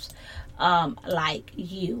viewers like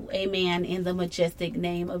you. Amen. In the majestic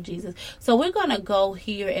name of Jesus. So we're going to go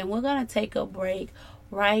here and we're going to take a break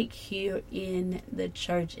right here in the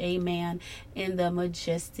church. Amen. In the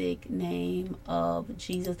majestic name of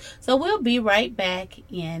Jesus. So we'll be right back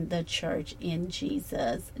in the church in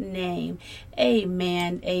Jesus' name.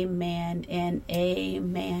 Amen. Amen. And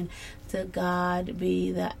amen. To God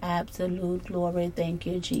be the absolute glory. Thank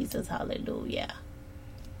you, Jesus. Hallelujah.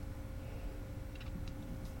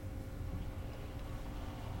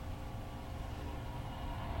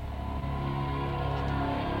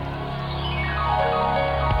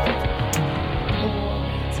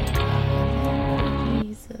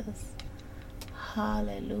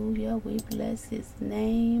 Hallelujah. We bless his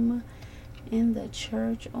name in the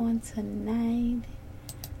church on tonight.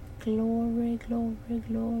 Glory, glory,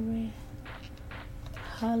 glory.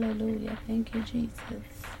 Hallelujah. Thank you, Jesus.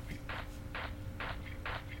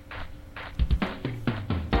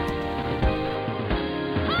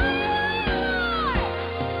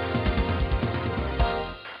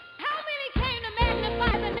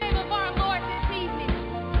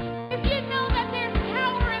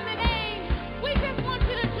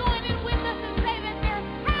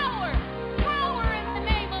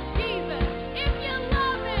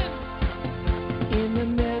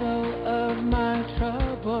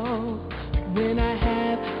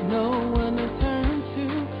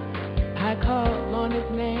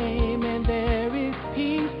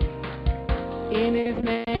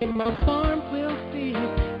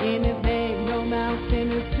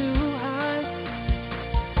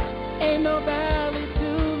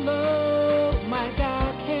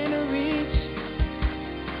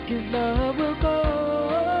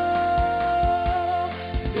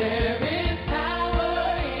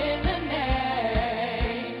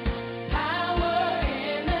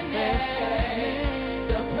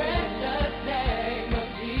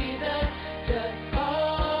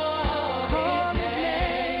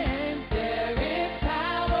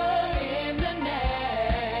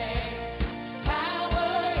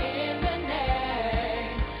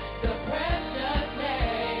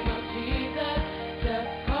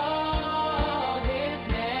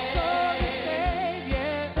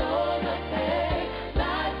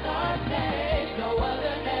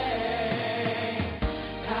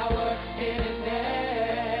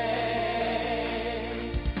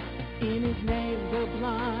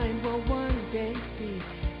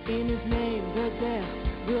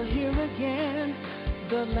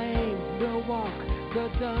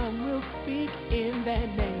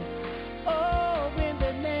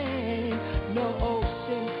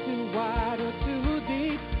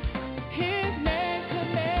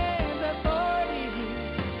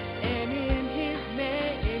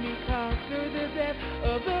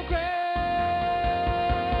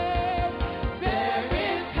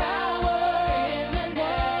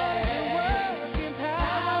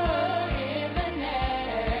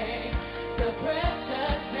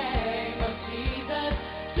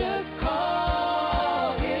 Just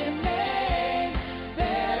call his name.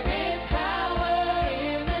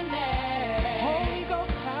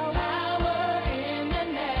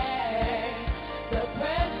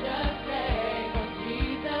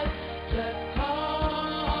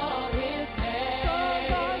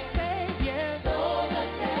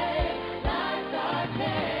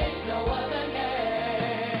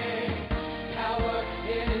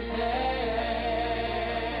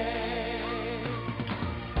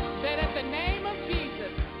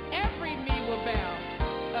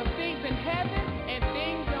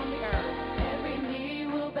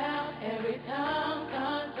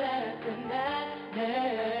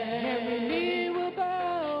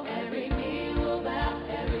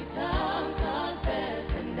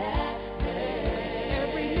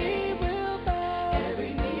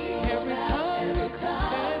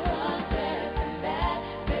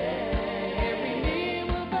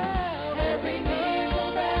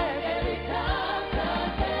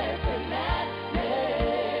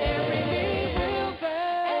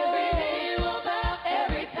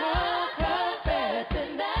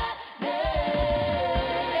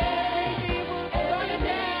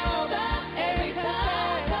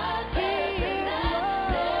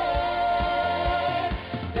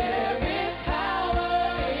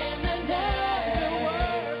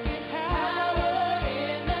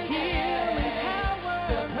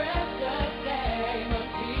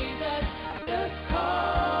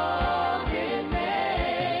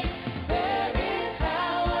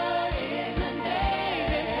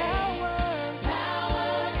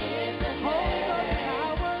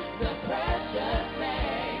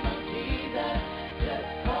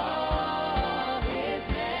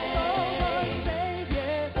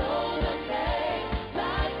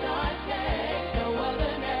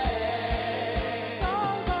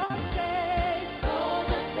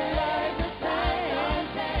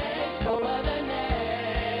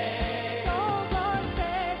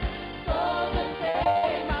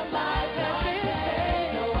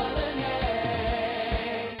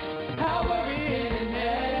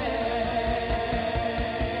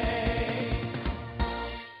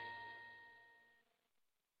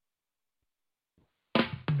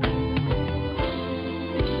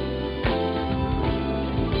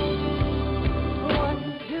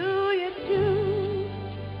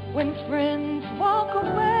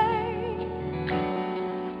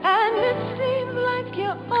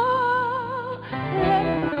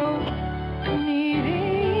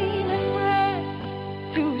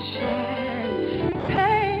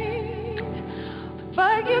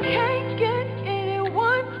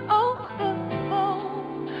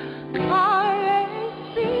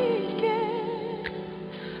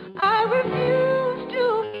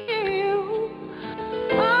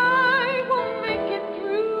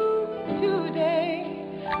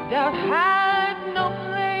 Doubt has no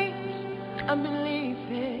place, unbelief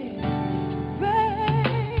is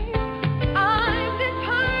great. I'm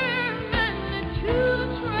determined to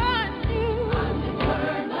trust you. I'm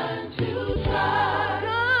determined to trust.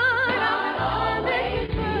 God, I'm always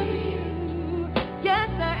trust you. Yes,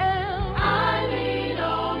 I am. I lean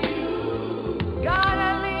on you. God,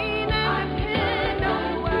 I lean and depend on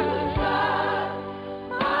your word.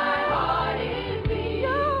 My heart is beating.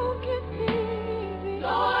 Yoke is easy.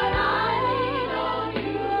 Lord, I lean on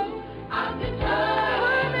you. I'm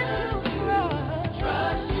determined to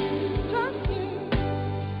trust you. Trust you.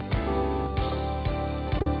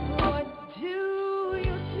 What do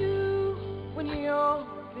you do when you're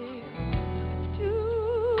there? Do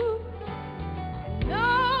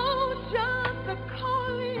know just the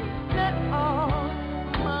calling that all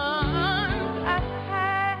months I've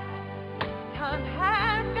had. Time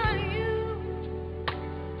has got you,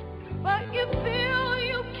 but you feel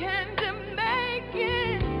you can't make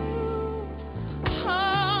it through.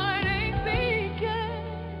 Heartache beacon,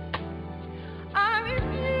 I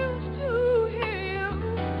refuse to hear you.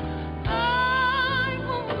 I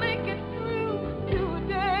will make it through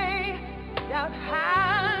today. Doubt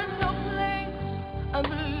has no place,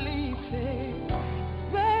 unbelief is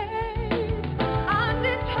great. I'm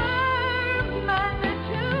determined to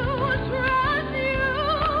trust you.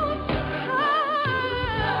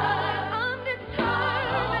 I'm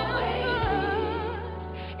determined.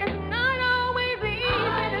 It's not always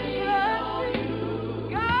easy to trust you.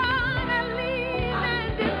 God, I lean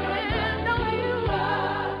and depend on you.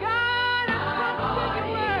 God, I trust your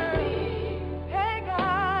word. Hey,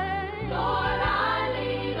 God. Lord, I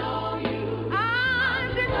lean on you. I'm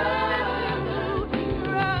determined to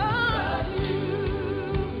trust you.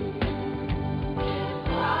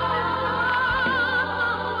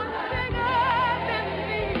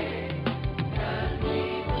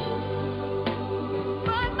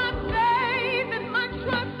 But my faith and my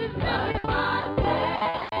trust is in you.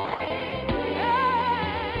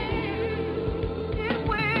 It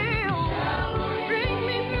will bring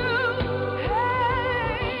me through.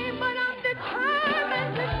 Hey, but I'm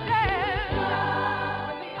determined to stand.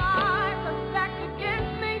 When the odds are stacked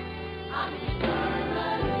against me, I'm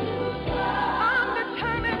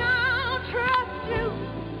determined I'll trust you.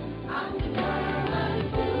 I'm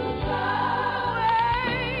determined to trust.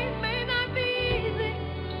 Ways may not be easy.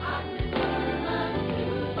 I'm determined to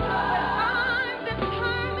trust. I'm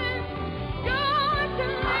determined, God, to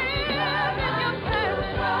live in your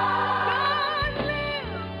presence.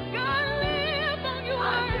 God live on your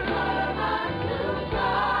word.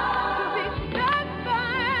 To be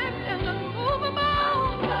steadfast and unmovable.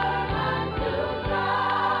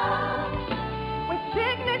 When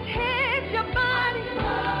sickness hits your body,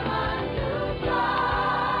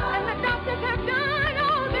 and the doctors have done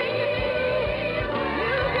all they can,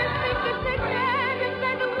 you can speak to sickness and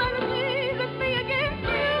say the blood of Jesus be against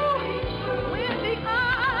you. When the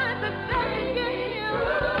odds are stacked against you,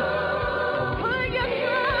 put your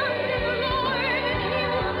trust in the Lord and He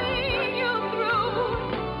will see you through.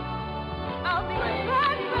 I'll be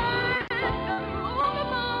steadfast,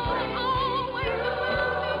 unmovable, always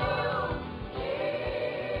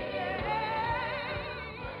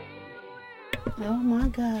Oh my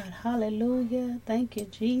God. Hallelujah. Thank you,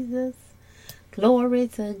 Jesus. Glory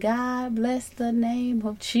to God. Bless the name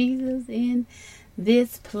of Jesus in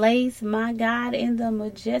this place, my God, in the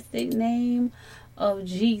majestic name of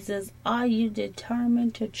Jesus. Are you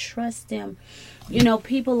determined to trust Him? You know,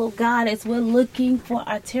 people of God, as we're looking for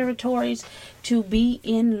our territories to be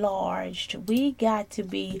enlarged, we got to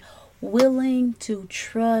be willing to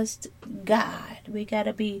trust God. We got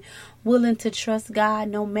to be willing to trust God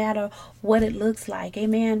no matter what it looks like.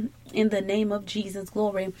 Amen. In the name of Jesus.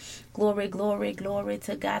 Glory, glory, glory, glory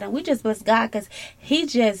to God. And we just bless God because He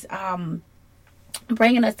just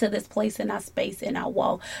bringing us to this place in our space, in our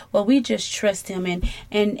walk, where we just trust Him,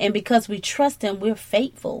 and because we trust Him, we're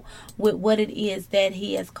faithful with what it is that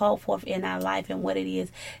He has called forth in our life and what it is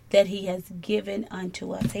that He has given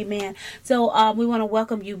unto us. Amen. So we want to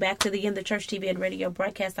welcome you back to the In the Church TV and Radio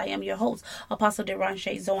broadcast. I am your host, Apostle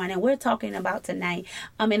Deranche Zorn, and we're talking about tonight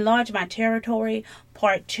Enlarge My Territory,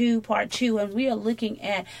 part 2, and we are looking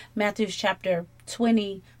at Matthew chapter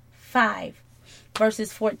 25,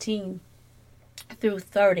 verses 14 through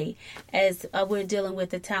 30, as we're dealing with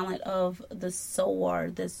the talent of the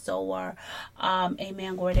sower.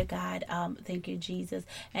 Amen. Glory to God. Thank you, Jesus.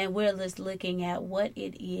 And we're just looking at what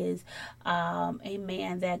it is,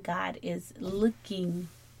 amen, that God is looking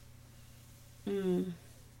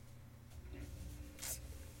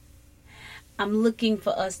looking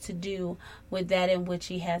for us to do with that in which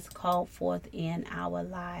he has called forth in our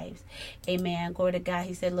lives. Amen. Glory to God.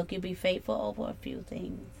 He said, look, you be faithful over a few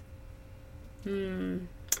things.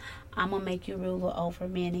 I'm going to make you ruler over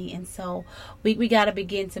many. And so we got to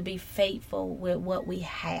begin to be faithful with what we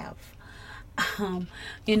have.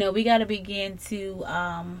 We got to begin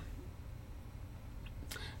to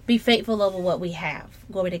be faithful over what we have.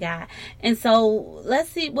 Glory to God. And so let's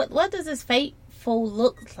see, what does this faithful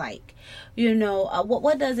look like?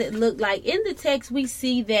 What does it look like? In the text, we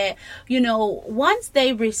see that, once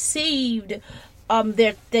they received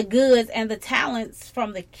the goods and the talents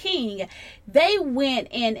from the king, they went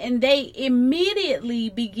in and they immediately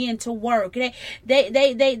began to work.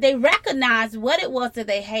 They recognized what it was that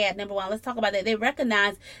they had. Number one, let's talk about that. They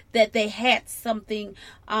recognized that they had something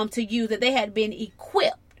to use, that they had been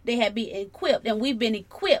equipped. They had been equipped, and we've been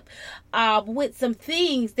equipped with some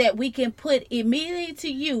things that we can put immediately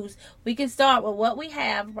to use. We can start with what we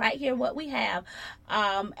have right here, what we have,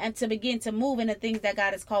 and to begin to move in the things that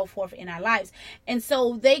God has called forth in our lives. And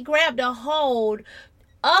so they grabbed a hold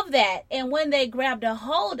of that, and when they grabbed a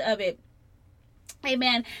hold of it,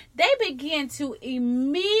 amen, they began to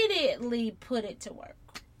immediately put it to work.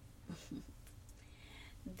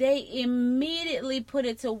 They immediately put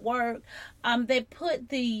it to work. They put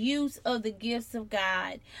the use of the gifts of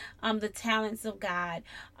God, the talents of God,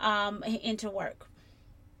 into work.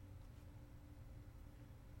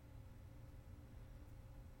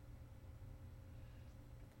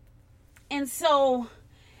 And so,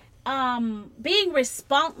 being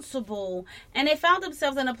responsible, and they found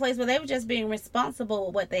themselves in a place where they were just being responsible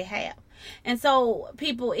with what they have. And so,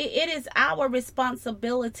 people, it is our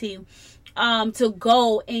responsibility to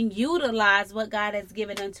go and utilize what God has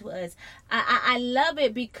given unto us. I love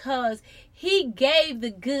it because he gave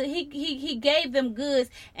the good, he gave them goods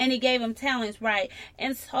and he gave them talents, right?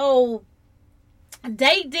 And so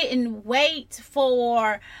they didn't wait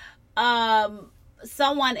for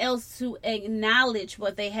someone else to acknowledge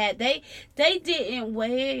what they had. They didn't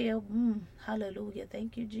wait. Hallelujah.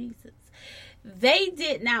 Thank you, Jesus. They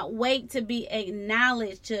did not wait to be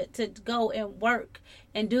acknowledged to go and work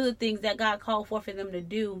and do the things that God called for them to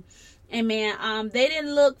do. Amen. They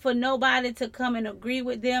didn't look for nobody to come and agree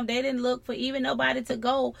with them. They didn't look for even nobody to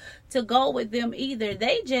go with them either.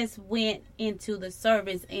 They just went into the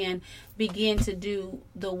service and began to do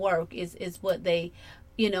the work is what they,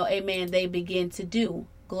 amen, they begin to do.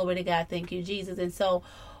 Glory to God. Thank you, Jesus. And so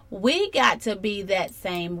we got to be that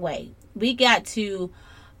same way. We got to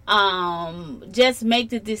just make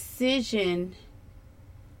the decision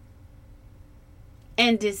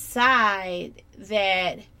and decide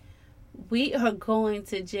that we are going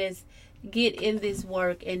to just get in this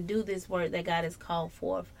work and do this work that God has called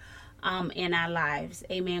forth in our lives.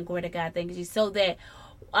 Amen. Glory to God. Thank you. So that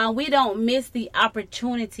we don't miss the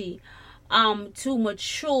opportunity to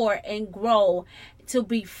mature and grow, to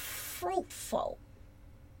be fruitful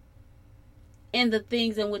in the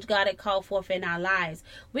things in which God had called forth in our lives.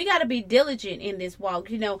 We got to be diligent in this walk.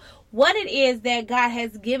 What it is that God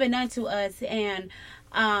has given unto us, and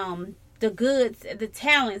the goods, the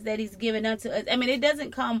talents that he's given unto us. I mean, it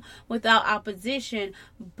doesn't come without opposition,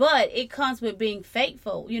 but it comes with being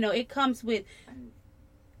faithful. It comes with,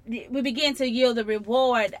 we begin to yield the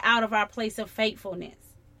reward out of our place of faithfulness.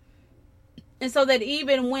 And so that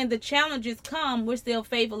even when the challenges come, we're still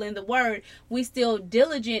faithful in the word. We still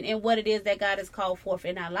diligent in what it is that God has called forth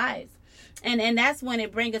in our lives. And that's when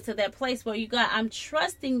it brings us to that place where I'm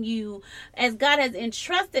trusting you, as God has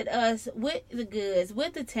entrusted us with the goods,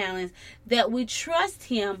 with the talents, that we trust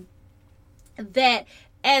him, that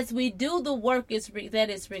as we do the work that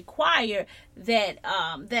is required,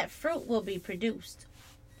 that fruit will be produced.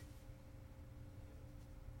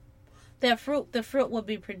 The fruit will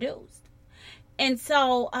be produced. And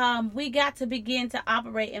so we got to begin to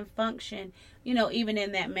operate and function, even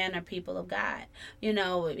in that manner, people of God.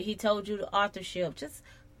 He told you the authorship. Just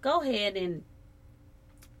go ahead and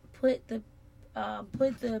put the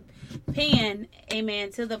pen,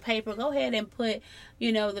 amen, to the paper. Go ahead and put,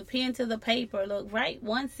 the pen to the paper. Look, write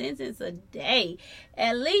one sentence a day.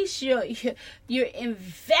 At least you're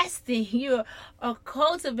investing, you are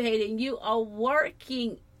cultivating, you are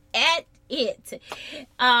working at it.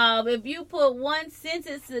 If you put one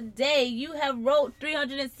sentence a day, you have wrote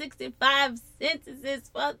 365 sentences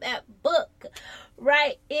for that book,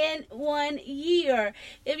 right, in 1 year.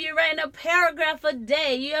 If you're writing a paragraph a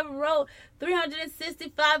day, you have wrote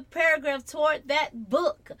 365 paragraphs toward that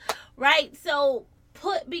book, right? So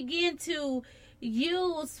begin to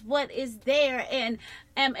use what is there, and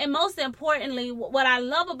most importantly, what I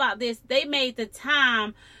love about this, they made the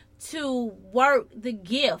time to work the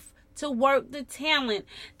gift, to work the talent.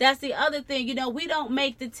 That's the other thing. We don't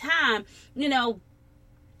make the time.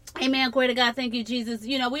 Amen. Glory to God. Thank you, Jesus.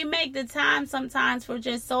 We make the time sometimes for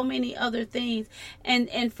just so many other things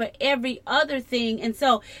and for every other thing. And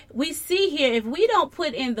so we see here, if we don't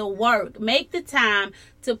put in the work, make the time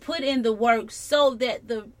to put in the work so that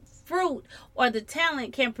the fruit or the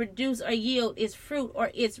talent can produce or yield its fruit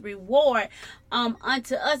or its reward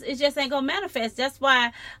unto us, it just ain't gonna manifest. That's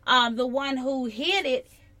why the one who hid it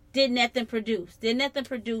did nothing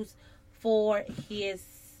produce for his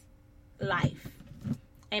life.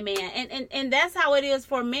 Amen. And that's how it is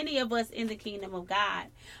for many of us in the kingdom of God.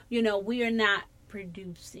 We are not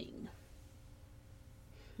producing.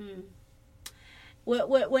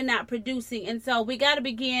 We're not producing. And so we got to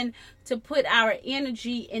begin to put our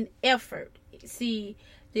energy and effort. See,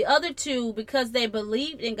 the other two, because they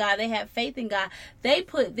believed in God, they had faith in God, they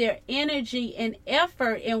put their energy and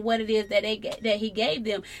effort in what it is that he gave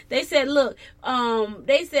them. They said, look,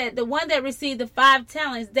 they said the one that received the 5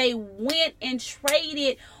 talents, they went and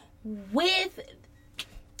traded with them.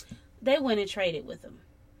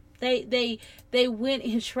 They went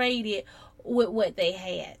and traded with what they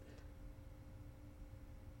had.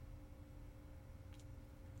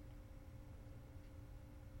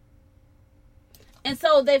 And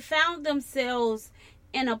so they found themselves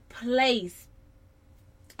in a place,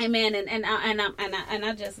 amen. And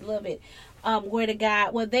I just love it. Word of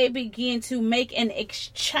God, where they begin to make an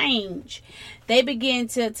exchange. They begin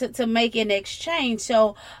to make an exchange.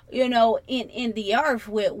 So, in the earth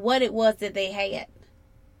with what it was that they had.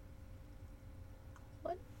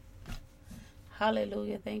 What?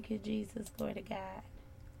 Hallelujah. Thank you, Jesus. Glory to God.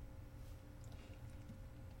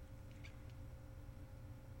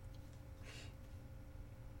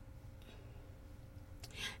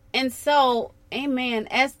 And so, amen,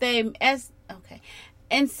 yeah,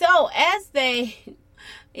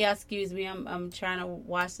 excuse me, I'm trying to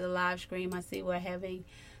watch the live stream. I see we're having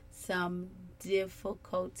some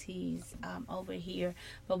difficulties over here,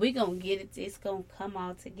 but we're going to get it. It's going to come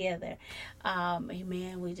all together.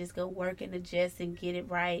 Amen. We just go work and adjust and get it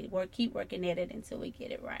right. Keep working at it until we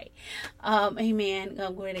get it right. Amen.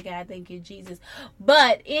 Glory to God. Thank you, Jesus.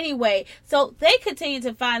 But anyway, so they continue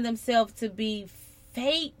to find themselves to be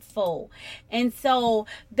faithful, and so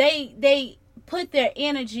they put their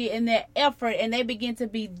energy and their effort, and they begin to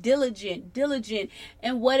be diligent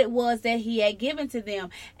in what it was that he had given to them.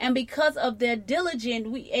 And because of their diligence,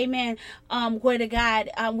 glory to God,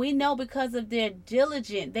 we know because of their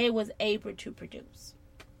diligence, they was able to produce.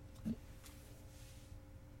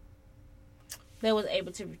 And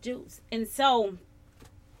so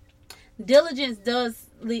diligence does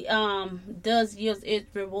yield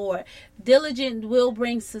its reward. Diligence will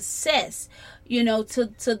bring success,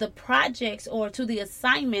 to the projects or to the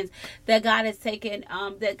assignments that God has taken,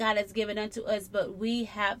 that God has given unto us. But we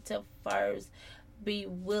have to first be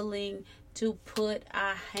willing to put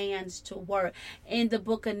our hands to work. In the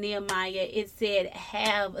book of Nehemiah, it said,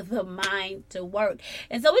 have the mind to work.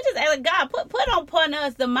 And so we just ask God, put upon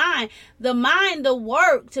us the mind, the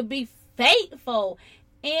work to be faithful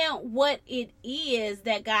and what it is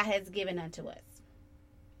that God has given unto us.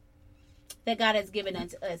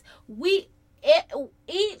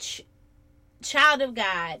 Each child of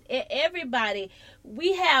God, everybody,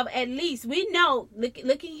 we have at least, we know,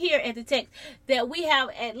 looking here at the text, that we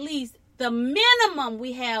have at least the minimum,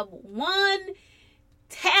 we have one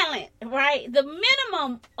talent, right? The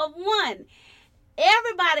minimum of one.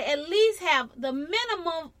 Everybody at least have the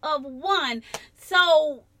minimum of one.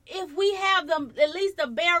 So if we have at least the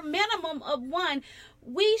bare minimum of one,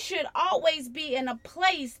 we should always be in a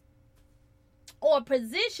place or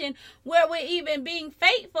position where we're even being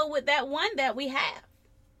faithful with that one that we have.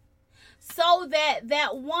 So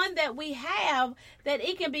that one that we have, that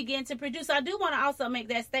it can begin to produce. I do want to also make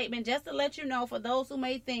that statement just to let you know, for those who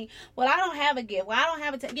may think, well, I don't have a gift. Well, I don't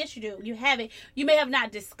have it. Yes, you do. You have it. You may have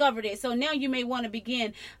not discovered it. So now you may want to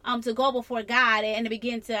begin to go before God and to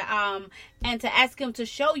begin to ask him to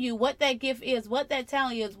show you what that gift is, what that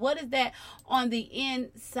talent is, what is that on the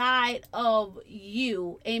inside of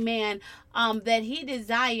you. Amen. That he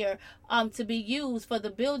desire to be used for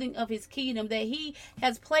the building of his kingdom, that he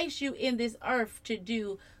has placed you in this earth to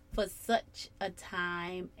do for such a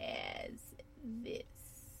time as this.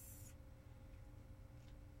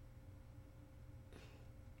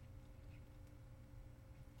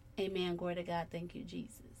 Amen. Glory to God. Thank you,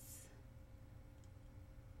 Jesus.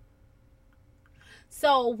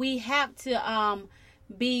 So we have to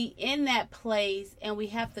be in that place, and we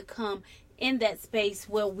have to come in that space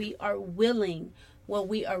where we are willing,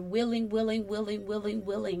 willing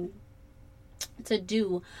to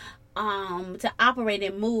do to operate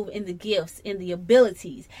and move in the gifts, in the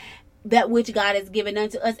abilities that which God has given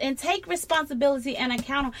unto us, and take responsibility and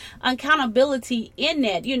accountability in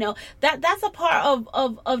that. You know, that's a part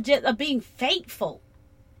of just being faithful.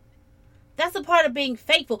 That's a part of being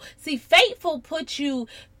faithful. See, faithfulness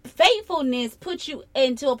puts you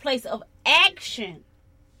into a place of action.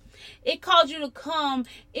 It calls you to come.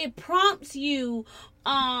 It prompts you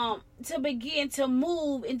to begin to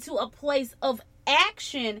move into a place of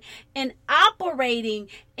action and operating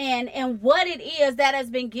and what it is that has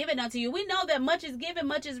been given unto you. We know that much is given,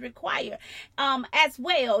 much is required as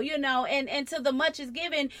well, you know, and to the much is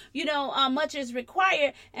given, you know, much is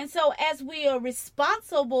required. And so as we are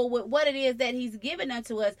responsible with what it is that he's given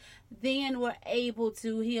unto us, then we're able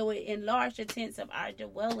to, he will enlarge the tents of our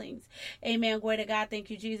dwellings. Amen. Glory to God. Thank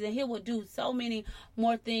you, Jesus. And he will do so many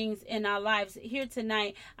more things in our lives. Here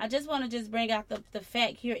tonight, I just want to just bring out the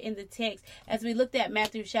fact here in the text as we looked at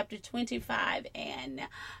Matthew chapter 25 and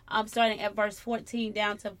starting at verse 14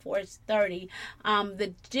 down to verse 30.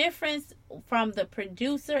 The difference from the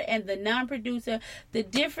producer and the non-producer, the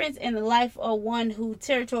difference in the life of one whose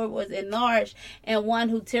territory was enlarged and one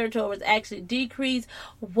whose territory was actually decreased,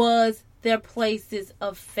 was their places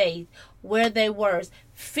of faith, where they were.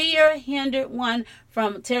 Fear hindered one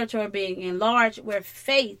from territory being enlarged, where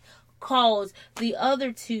faith caused the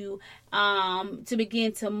other two to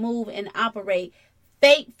begin to move and operate.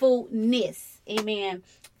 Faithfulness, amen.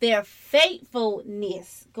 Their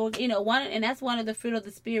faithfulness, you know, and that's one of the fruit of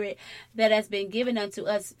the Spirit that has been given unto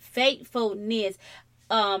us. Faithfulness,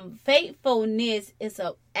 faithfulness is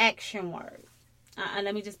an action word. And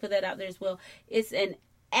let me just put that out there as well. It's an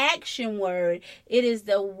action word. It is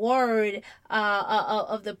the word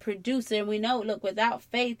of the producer, and we know, look, without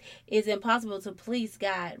faith, it's impossible to please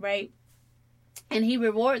God, right? And he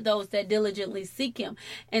reward those that diligently seek him.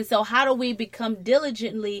 And so how do we become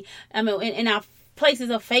diligently, in our places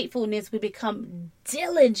of faithfulness, we become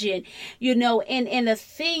diligent, you know, in the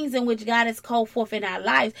things in which God has called forth in our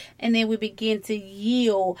lives. And then we begin to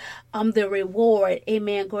yield the reward,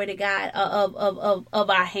 amen, glory to God, of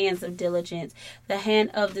our hands of diligence. The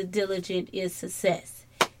hand of the diligent is success.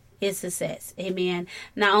 Is success. Amen.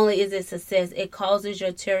 Not only is it success, it causes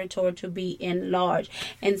your territory to be enlarged.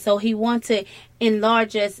 And so he wants to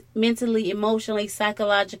enlarge us mentally, emotionally,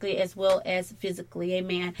 psychologically, as well as physically.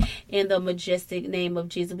 Amen. In the majestic name of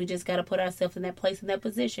Jesus. We just got to put ourselves in that place, in that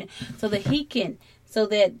position, so that so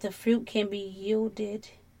that the fruit can be yielded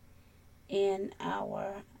in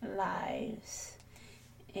our lives.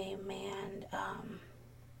 Amen.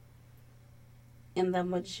 In the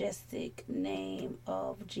majestic name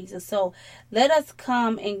of Jesus. So let us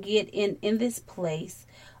come and get in this place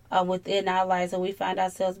within our lives, and we find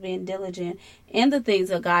ourselves being diligent in the things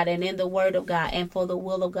of God and in the word of God and for the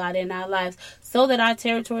will of God in our lives, so that our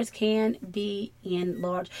territories can be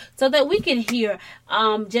enlarged, so that we can hear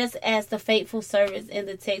just as the faithful servants in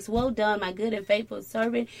the text, well done, my good and faithful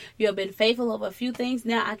servant, you have been faithful over a few things,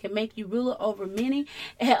 now I can make you ruler over many.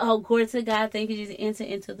 And, oh, glory to God. Thank you, Jesus. Enter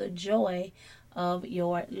into the joy of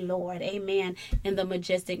your Lord. Amen. In the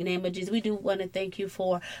majestic name of Jesus. We do want to thank you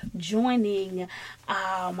for joining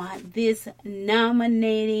this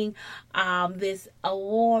nominating, this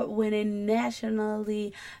award-winning,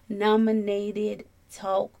 nationally nominated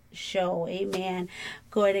talk show. Amen.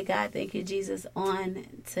 Glory to God. Thank you, Jesus, on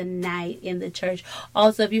tonight in the church.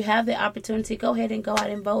 Also, if you have the opportunity, go ahead and go out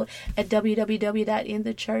and vote at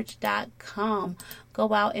www.inthechurch.com.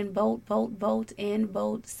 Go out and vote, and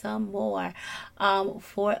vote some more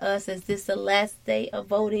for us, as this is the last day of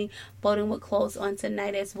voting. Voting will close on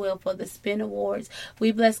tonight as well for the Spin Awards.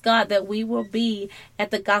 We bless God that we will be at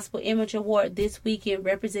the Gospel Image Award this weekend,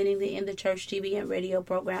 representing the In the Church TV and radio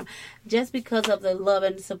program, just because of the love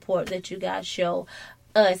and support that you guys show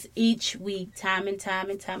us each week, time and time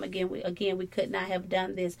again. We could not have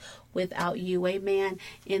done this without you. Amen.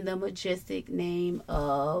 In the majestic name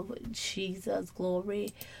of Jesus.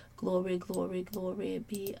 Glory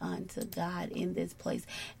be unto God in this place.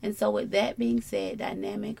 And so with that being said,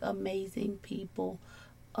 dynamic, amazing people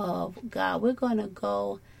of God, we're going to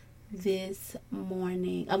go this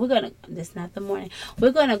morning. We're going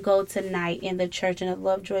to go tonight in the church in the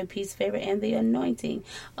love, joy, peace, favor, and the anointing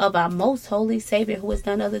of our most holy Savior, who is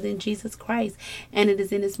none other than Jesus Christ. And it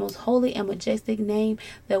is in his most holy and majestic name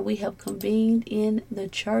that we have convened in the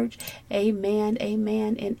church. Amen,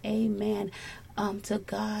 amen, and amen. To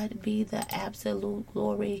God be the absolute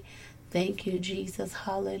glory. Thank you, Jesus.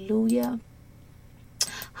 Hallelujah.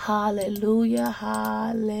 Hallelujah.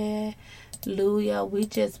 Hallelujah. We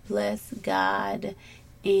just bless God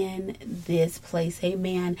in this place.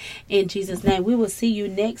 Amen. In Jesus' name, we will see you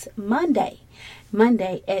next Monday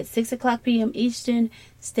at 6 o'clock p.m. Eastern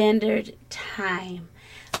Standard Time.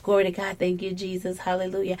 Glory to God. Thank you, Jesus.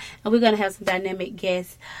 Hallelujah. And we're going to have some dynamic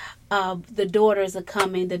guests. The daughters are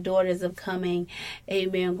coming.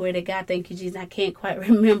 Amen. Glory to God. Thank you, Jesus. I can't quite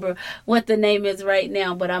remember what the name is right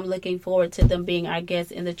now, but I'm looking forward to them being our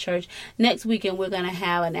guests in the church. Next weekend, we're going to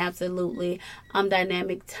have an absolutely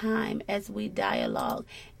dynamic time as we dialogue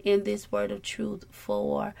in this word of truth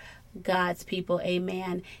for God's people.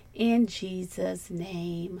 Amen. In Jesus'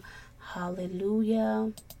 name.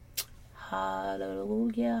 Hallelujah.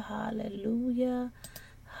 Hallelujah. Hallelujah.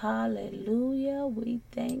 Hallelujah. We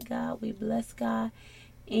thank God. We bless God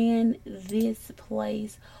in this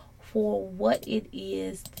place for what it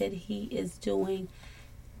is that He is doing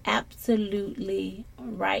absolutely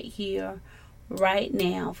right here, right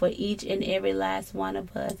now, for each and every last one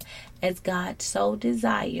of us, as God so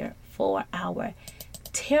desire for our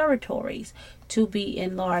territories to be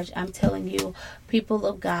enlarged. I'm telling you, people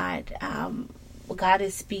of God, God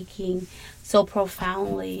is speaking so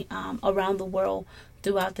profoundly around the world,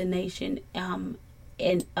 throughout the nation, and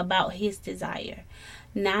about His desire,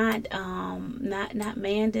 not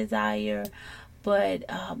man desire, but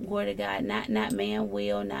word of God, not man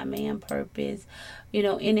will, not man purpose,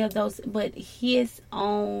 any of those, but His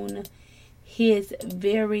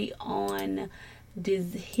very own,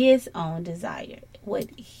 His own desire, what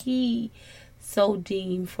He so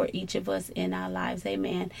deemed for each of us in our lives.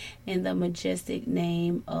 Amen. In the majestic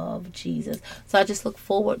name of Jesus. So I just look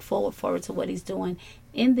forward to what He's doing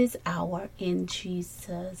in this hour, in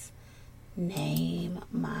Jesus' name,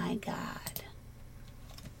 my God.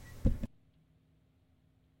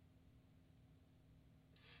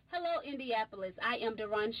 Hello, Indianapolis. I am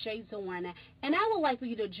Deron Shazorn, and I would like for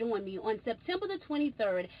you to join me on September the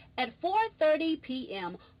 23rd at 4:30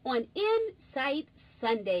 p.m. on Insight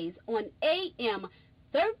Sundays on AM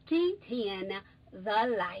 1310, The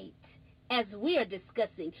Light, as we are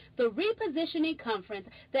discussing the repositioning conference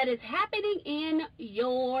that is happening in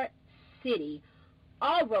your city.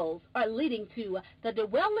 All roads are leading to the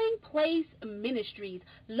Dwelling Place Ministries,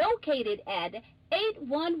 located at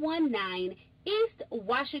 8119 East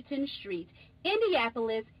Washington Street,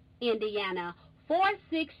 Indianapolis, Indiana,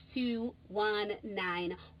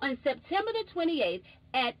 46219, on September the 28th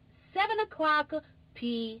at 7 o'clock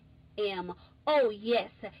p.m. Oh, yes,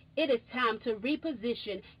 it is time to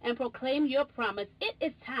reposition and proclaim your promise. It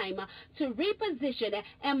is time to reposition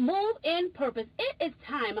and move in purpose. It is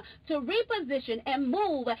time to reposition and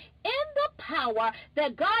move in the power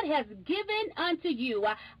that God has given unto you.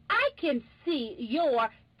 I can see your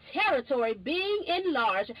territory being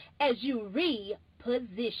enlarged as you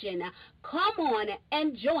reposition. Come on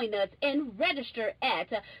and join us and register at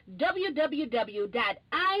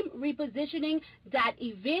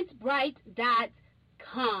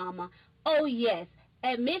www.imrepositioning.eventbrite.com. Oh yes,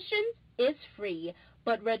 admissions is free,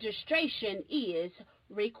 but registration is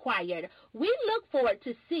required. We look forward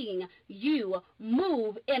to seeing you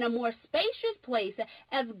move in a more spacious place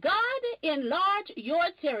as God enlarge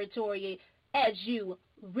your territory as you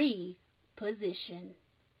reposition.